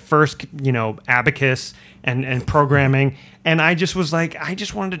 getting the first, abacus and programming. And I just was like, I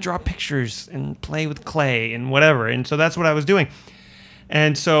just wanted to draw pictures and play with clay and whatever. And so that's what I was doing.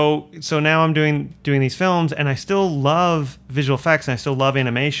 And so now I'm doing these films, and I still love visual effects and I still love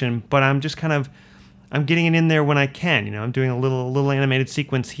animation, but I'm just I'm getting it in there when I can. I'm doing a little animated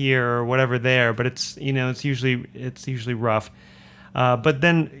sequence here or whatever there, but it's usually rough. But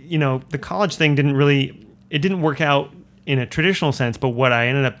then the college thing didn't work out in a traditional sense. But what I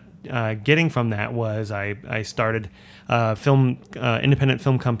ended up getting from that was I started a independent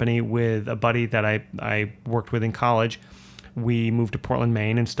film company with a buddy that I worked with in college. We moved to Portland,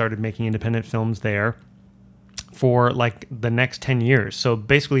 Maine, and started making independent films there for like the next 10 years. So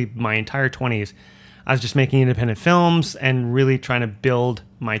basically my entire 20s, I was just making independent films and really trying to build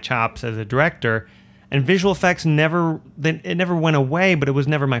my chops as a director. And visual effects never went away, but it was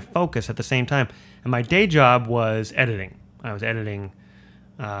never my focus at the same time. And my day job was editing. I was editing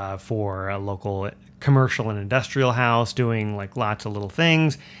for a local commercial and industrial house, doing like lots of little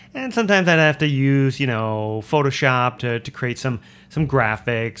things. And sometimes I'd have to use, Photoshop to create some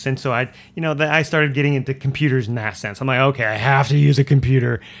graphics. And so I started getting into computers in that sense. I'm like, okay, I have to use a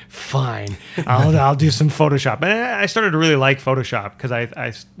computer. Fine. I'll do some Photoshop. And I started to really like Photoshop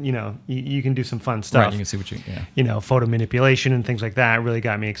because you can do some fun stuff. Right, you can see what photo manipulation and things like that really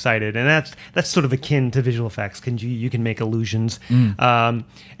got me excited. And that's sort of akin to visual effects. You can make illusions. And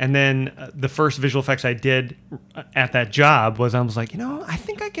then the first visual effects I did at that job was I was like, I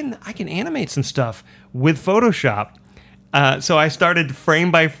think I can animate some stuff with Photoshop. So I started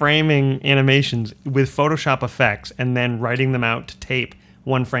frame by framing animations with Photoshop effects and then writing them out to tape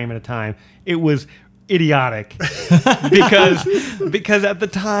one frame at a time. It was idiotic because at the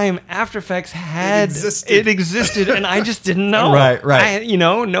time After Effects it existed and I just didn't know. Right. I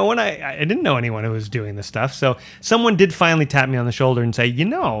didn't know anyone who was doing this stuff. So someone did finally tap me on the shoulder and say,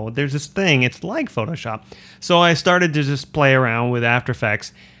 there's this thing. It's like Photoshop. So I started to just play around with After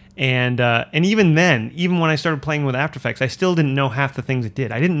Effects. And even then, even when I started playing with After Effects, I still didn't know half the things it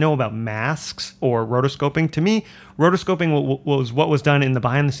did. I didn't know about masks or rotoscoping. To me, rotoscoping was what was done in the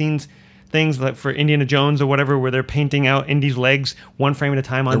behind-the-scenes things like for Indiana Jones or whatever, where they're painting out Indy's legs one frame at a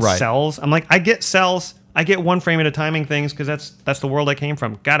time on cells. I'm like, I get cells. I get one frame at a timing things because that's the world I came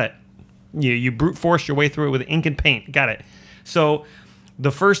from. Got it. You brute force your way through it with ink and paint. Got it. So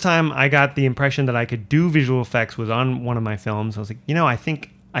the first time I got the impression that I could do visual effects was on one of my films. I was like,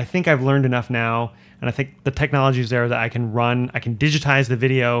 I think I've learned enough now, and I think the technology is there that I can digitize the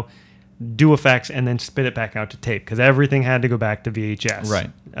video, do effects, and then spit it back out to tape, because everything had to go back to VHS, right?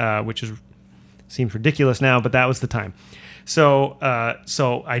 Which seems ridiculous now, but that was the time. So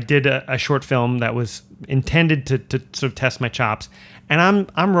I did a short film that was intended to sort of test my chops, and I'm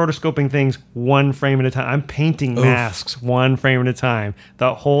rotoscoping things one frame at a time. I'm painting masks one frame at a time.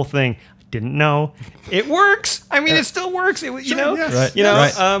 The whole thing. Didn't know it works. I mean, it still works. But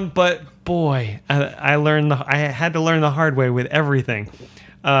boy, I had to learn the hard way with everything.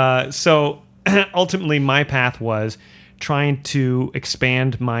 So ultimately, my path was trying to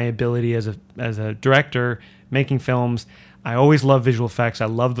expand my ability as a director, making films. I always love visual effects. I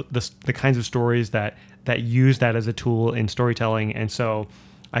love the kinds of stories that use that as a tool in storytelling. And so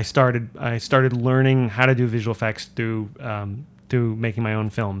I started learning how to do visual effects through making my own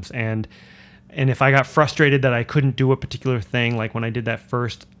films. And if I got frustrated that I couldn't do a particular thing, like when I did that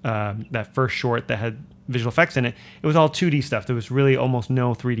first short that had visual effects in it, it was all 2D stuff. There was really almost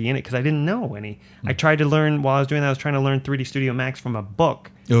no 3D in it because I didn't know any. I tried to learn, while I was doing that, I was trying to learn 3D Studio Max from a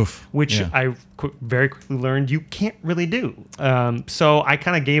book, which I very quickly learned you can't really do. So I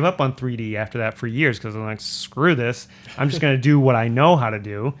kind of gave up on 3D after that for years because I'm like, screw this. I'm just going to do what I know how to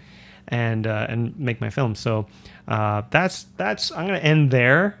do and make my films. So that's I'm going to end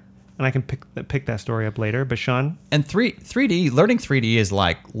there. And I can pick that story up later. But Sean? And 3D, learning 3D is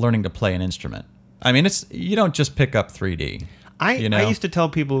like learning to play an instrument. I mean, you don't just pick up 3D. I used to tell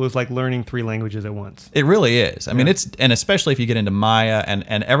people it was like learning 3 languages at once. It really is. I mean, and especially if you get into Maya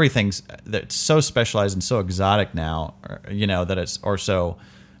and everything's that's so specialized and so exotic now, that it's, or so,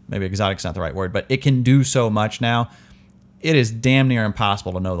 maybe exotic's not the right word, but it can do so much now. It is damn near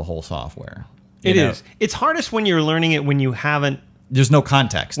impossible to know the whole software. It is. It's hardest when you're learning it when you haven't there's no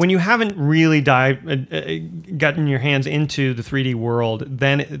context. When you haven't really gotten your hands into the 3D world,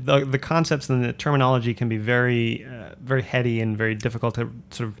 then the concepts and the terminology can be very, very heady and very difficult to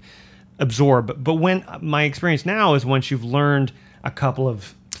sort of absorb. But when my experience now is once you've learned a couple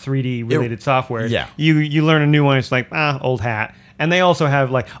of 3D related software, you learn a new one. It's like old hat. And they also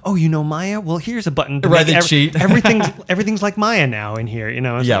have like, oh, you know Maya? Well, here's a button to make the cheat. everything's like Maya now in here. You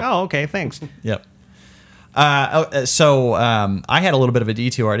know, it's like, oh, okay, thanks. Yep. So I had a little bit of a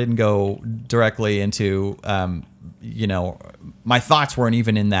detour. I didn't go directly into, my thoughts weren't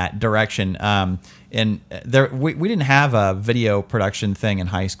even in that direction. And we didn't have a video production thing in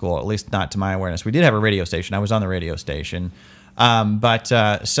high school, at least not to my awareness. We did have a radio station. I was on the radio station.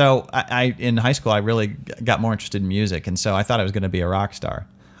 So I in high school, I really got more interested in music. And so I thought I was going to be a rock star.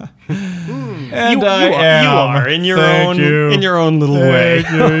 And you are in your own little way.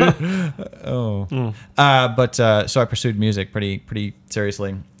 So I pursued music pretty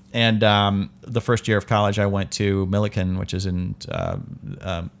seriously. And the first year of college, I went to Millikan, which is in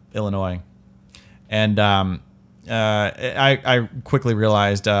Illinois. And I quickly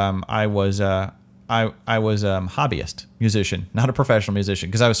realized I was a hobbyist musician, not a professional musician,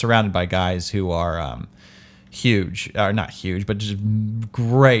 because I was surrounded by guys who are huge, or not huge, but just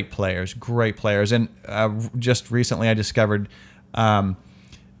great players. And just recently I discovered, actually,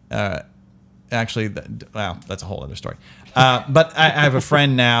 that's a whole other story. But I have a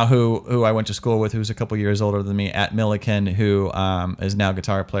friend now who I went to school with, who's a couple years older than me at Millikan, who is now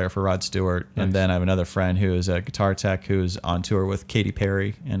guitar player for Rod Stewart. Nice. And then I have another friend who is a guitar tech who's on tour with Katy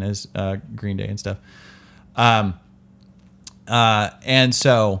Perry and is Green Day and stuff.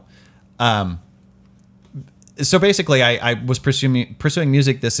 So basically, I was pursuing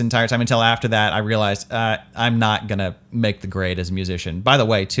music this entire time until after that I realized I'm not going to make the grade as a musician. By the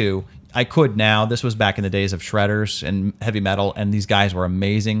way, too, I could now. This was back in the days of shredders and heavy metal, and these guys were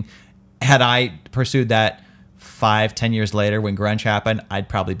amazing. Had I pursued that 5-10 years later when grunge happened, I'd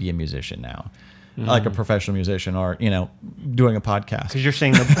probably be a musician now. Like a professional musician, or doing a podcast. Because you're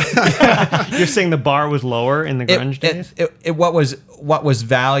saying the bar was lower in the grunge days. What was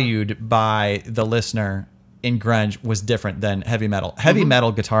valued by the listener in grunge was different than heavy metal. Heavy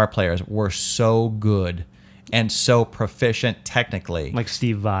metal guitar players were so good and so proficient technically. Like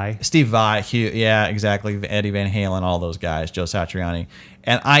Steve Vai. Yeah, exactly. Eddie Van Halen, all those guys, Joe Satriani.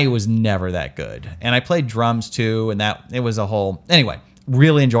 And I was never that good. And I played drums too, and it was a whole... Anyway,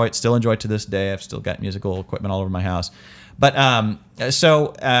 really enjoy it, still enjoy it to this day. I've still got musical equipment all over my house. But when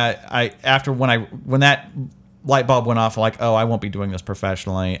that light bulb went off, like, oh, I won't be doing this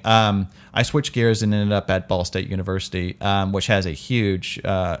professionally. I switched gears and ended up at Ball State University, which has a huge,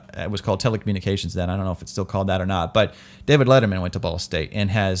 it was called telecommunications then. I don't know if it's still called that or not. But David Letterman went to Ball State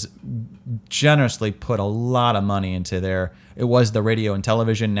and has generously put a lot of money into their, it was the radio and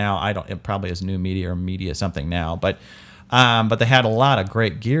television. Now, it probably is new media or media something now. But they had a lot of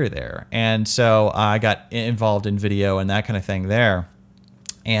great gear there. And so I got involved in video and that kind of thing there.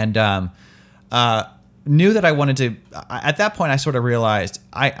 And knew that I wanted to, at that point I sort of realized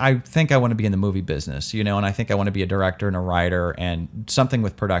I think I want to be in the movie business, and I think I want to be a director and a writer and something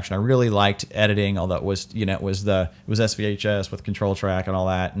with production. I really liked editing, although it was, it was SVHS with control track and all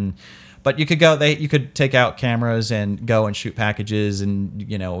that. But you could take out cameras and go and shoot packages, and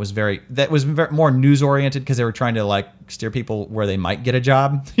it was very more news oriented because they were trying to like steer people where they might get a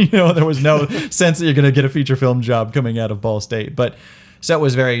job. There was no sense that you're going to get a feature film job coming out of Ball State, but so it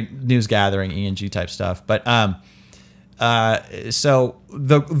was very news gathering, ENG type stuff. But so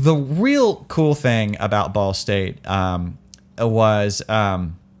the real cool thing about Ball State was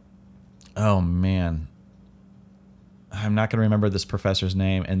oh man. I'm not going to remember this professor's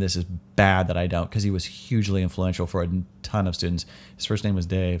name, and this is bad that I don't, because he was hugely influential for a ton of students. His first name was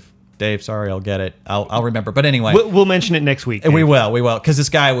Dave. Dave, sorry, I'll get it. I'll remember. But anyway, we'll mention it next week. Dave. We will, because this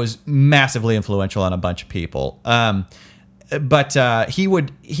guy was massively influential on a bunch of people. But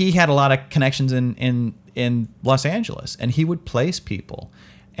he had a lot of connections in Los Angeles, and he would place people,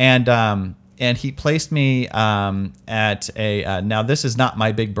 and he placed me at a now this is not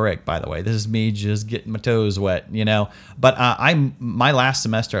my big break, by the way. This is me just getting my toes wet, But my last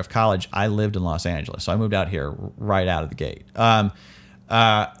semester of college, I lived in Los Angeles, so I moved out here right out of the gate.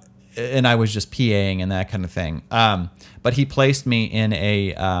 And I was just PAing and that kind of thing. But he placed me in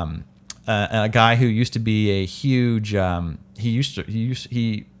a guy who used to be a huge. He used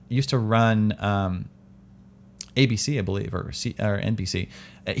to run ABC, I believe, or NBC.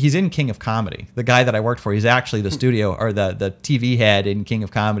 He's in King of Comedy. The guy that I worked for, he's actually the studio or the TV head in King of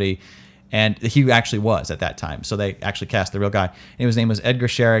Comedy, and he actually was at that time. So they actually cast the real guy. And his name was Edgar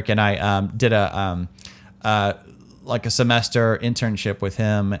Sherrick, and I did a like a semester internship with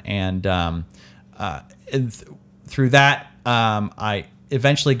him, and through that, I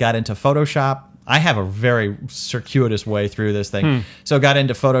eventually got into Photoshop. I have a very circuitous way through this thing. So I got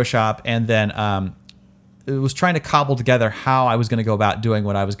into Photoshop, and then it was trying to cobble together how I was going to go about doing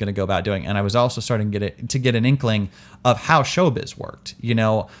what I was going to go about doing. And I was also starting to get an inkling of how showbiz worked, you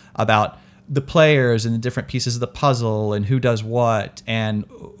know, about the players and the different pieces of the puzzle and who does what, and,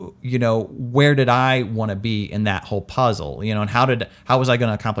 you know, where did I want to be in that whole puzzle, you know, and how was I going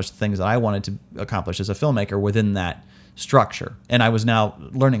to accomplish the things that I wanted to accomplish as a filmmaker within that structure. And I was now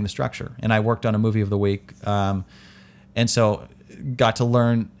learning the structure, and I worked on a movie of the week. And so got to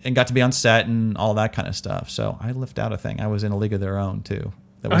learn and got to be on set and all that kind of stuff. So I left out a thing. I was in A League of Their Own too.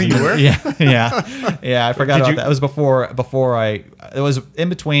 That was you were? Yeah. I forgot about that. It was before it was in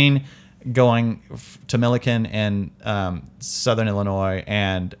between going to Millikan and Southern Illinois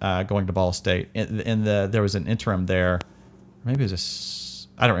and going to Ball State. There was an interim there. Maybe it was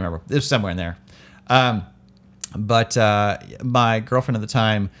I don't remember. It was somewhere in there. But my girlfriend at the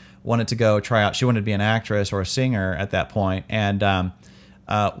time wanted to go try out. She wanted to be an actress or a singer at that point, and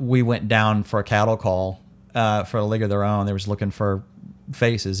we went down for a cattle call for A League of Their Own. They was looking for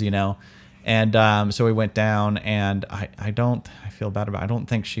faces, you know, and so we went down, and I feel bad about it. I don't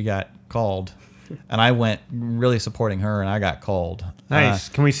think she got called, and I went really supporting her, and I got called. Nice.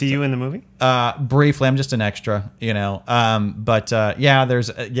 Can we see you in the movie? Briefly, I'm just an extra, you know. But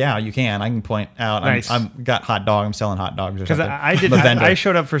yeah, you can. I can point out. Nice. I'm got hot dog. I'm selling hot dogs or because something. I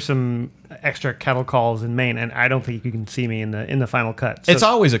showed up for some extra cattle calls in Maine, and I don't think you can see me in the final cut. So. It's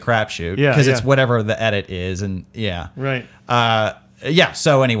always a crapshoot because it's whatever the edit is, and right. Yeah.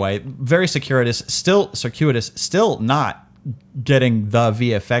 So anyway, very circuitous. Still not getting the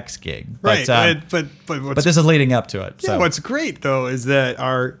VFX gig, but this is leading up to it. Yeah, what's great though is that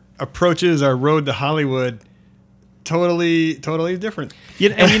our approaches, our road to Hollywood, totally different.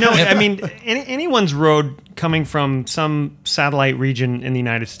 Yeah, and you know, I mean, anyone's road coming from some satellite region in the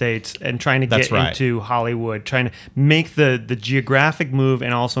United States and trying to get into Hollywood, trying to make the geographic move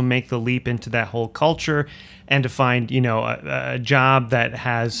and also make the leap into that whole culture, and to find, you know, a job that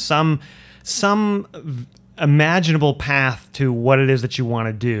has some imaginable path to what it is that you want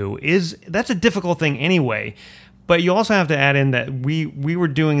to do that's a difficult thing anyway. But you also have to add in that we were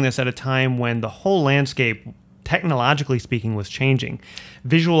doing this at a time when the whole landscape, technologically speaking, was changing.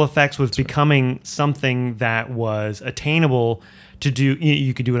 Visual effects was becoming something that was attainable to do.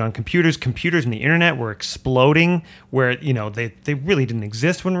 You could do it on computers. Computers and the internet were exploding, where, you know, they really didn't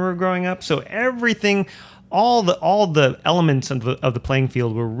exist when we were growing up. So everything, all the elements of the playing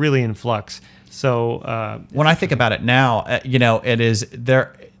field were really in flux. So when I think about it now, you know,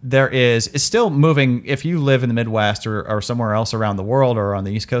 it's still moving. If you live in the Midwest or somewhere else around the world or on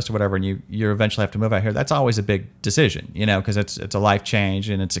the East Coast or whatever, and you eventually have to move out here, that's always a big decision, you know, because it's a life change,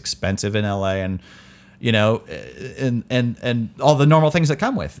 and it's expensive in LA, and, you know, and all the normal things that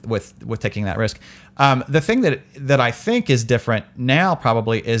come with taking that risk. The thing that I think is different now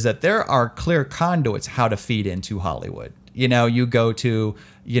probably is that there are clear conduits how to feed into Hollywood. You know, you go to,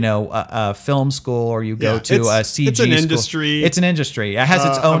 you know, a film school, or you go to a CG It's an school. industry. It's an industry. It has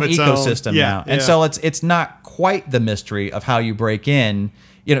its own ecosystem now. And so it's not quite the mystery of how you break in.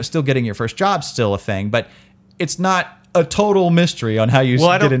 You know, still getting your first job, still a thing, but it's not a total mystery on how you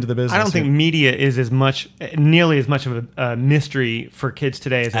get into the business. I don't think media is nearly as much of a mystery for kids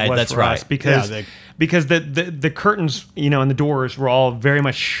today as it was for us, because the curtains, you know, and the doors were all very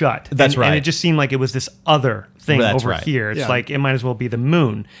much shut. That's right. And it just seemed like it was this other thing over here. It's like it might as well be the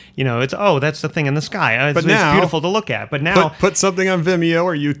moon. You know, it's that's the thing in the sky. It's beautiful to look at. But now put something on Vimeo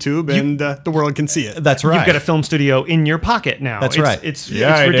or YouTube, and the world can see it. That's right. You've got a film studio in your pocket now. That's right. It's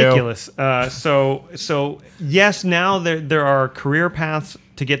ridiculous. So yes, now there are career paths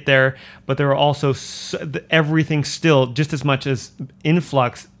to get there, but there are also everything still just as much as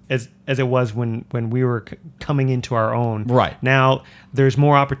influx as it was when we were coming into our own. Right. Now there's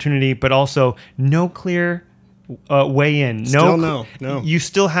more opportunity, but also no clear way in. No. You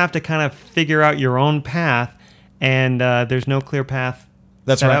still have to kind of figure out your own path, and there's no clear path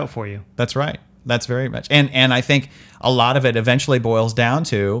set out for you. That's right. That's very much. And I think a lot of it eventually boils down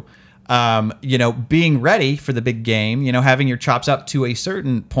to, you know, being ready for the big game, you know, having your chops up to a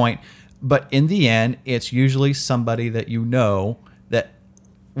certain point. But in the end, it's usually somebody that you know that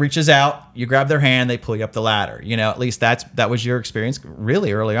reaches out, you grab their hand, they pull you up the ladder. You know, at least that was your experience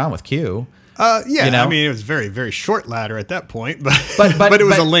really early on with Q. Yeah, you know? I mean, it was very, very short ladder at that point, but it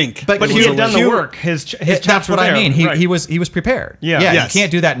was a link. But he had done the work. His chops that's what I mean. He was prepared. Yeah, yes. You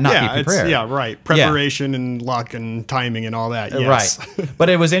can't do that and not be prepared. Right. Preparation and luck and timing and all that. Yes. Right. But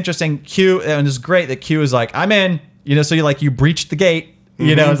it was interesting. Q, and it was great that Q was like, I'm in. You know, so you breached the gate.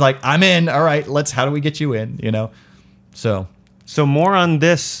 You know, it's like, I'm in. All right, how do we get you in? You know, so more on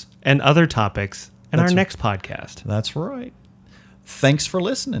this and other topics in our next podcast. That's right. Thanks for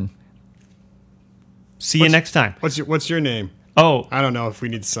listening. See you next time. What's your name? Oh, I don't know if we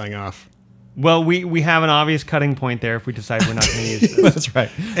need to sign off. Well, we have an obvious cutting point there if we decide we're not going to use this. That's right.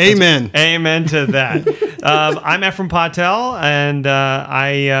 Amen. Amen to that. I'm Ephraim Coattails, and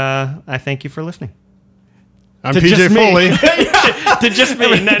I thank you for listening. I'm PJ Foley. To just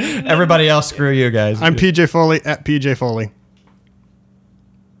me. And then Everybody else, screw you guys. I'm PJ Foley at PJ Foley.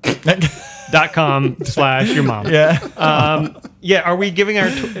 .com/your mom. Yeah. Yeah. Are we giving our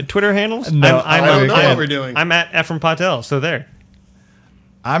Twitter handles? No, I don't know what we're doing. I'm at Ephraim Coattails. So there.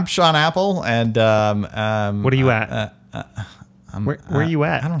 I'm Sean Apple, and What are you at? Where are you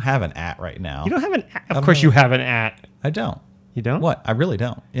at? I don't have an at right now. You don't have an at. Of course, you have an at. I don't. You don't? What? I really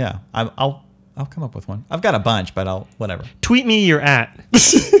don't. Yeah. I'll come up with one. I've got a bunch, but whatever. Tweet me your at.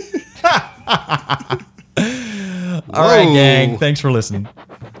 All right, gang. Thanks for listening.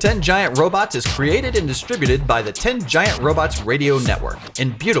 10 Giant Robots is created and distributed by the 10 Giant Robots Radio Network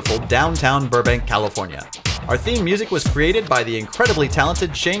in beautiful downtown Burbank, California. Our theme music was created by the incredibly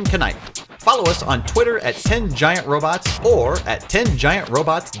talented Shane Knight. Follow us on Twitter at 10 Giant Robots or at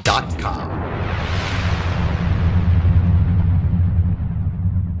 10giantrobots.com.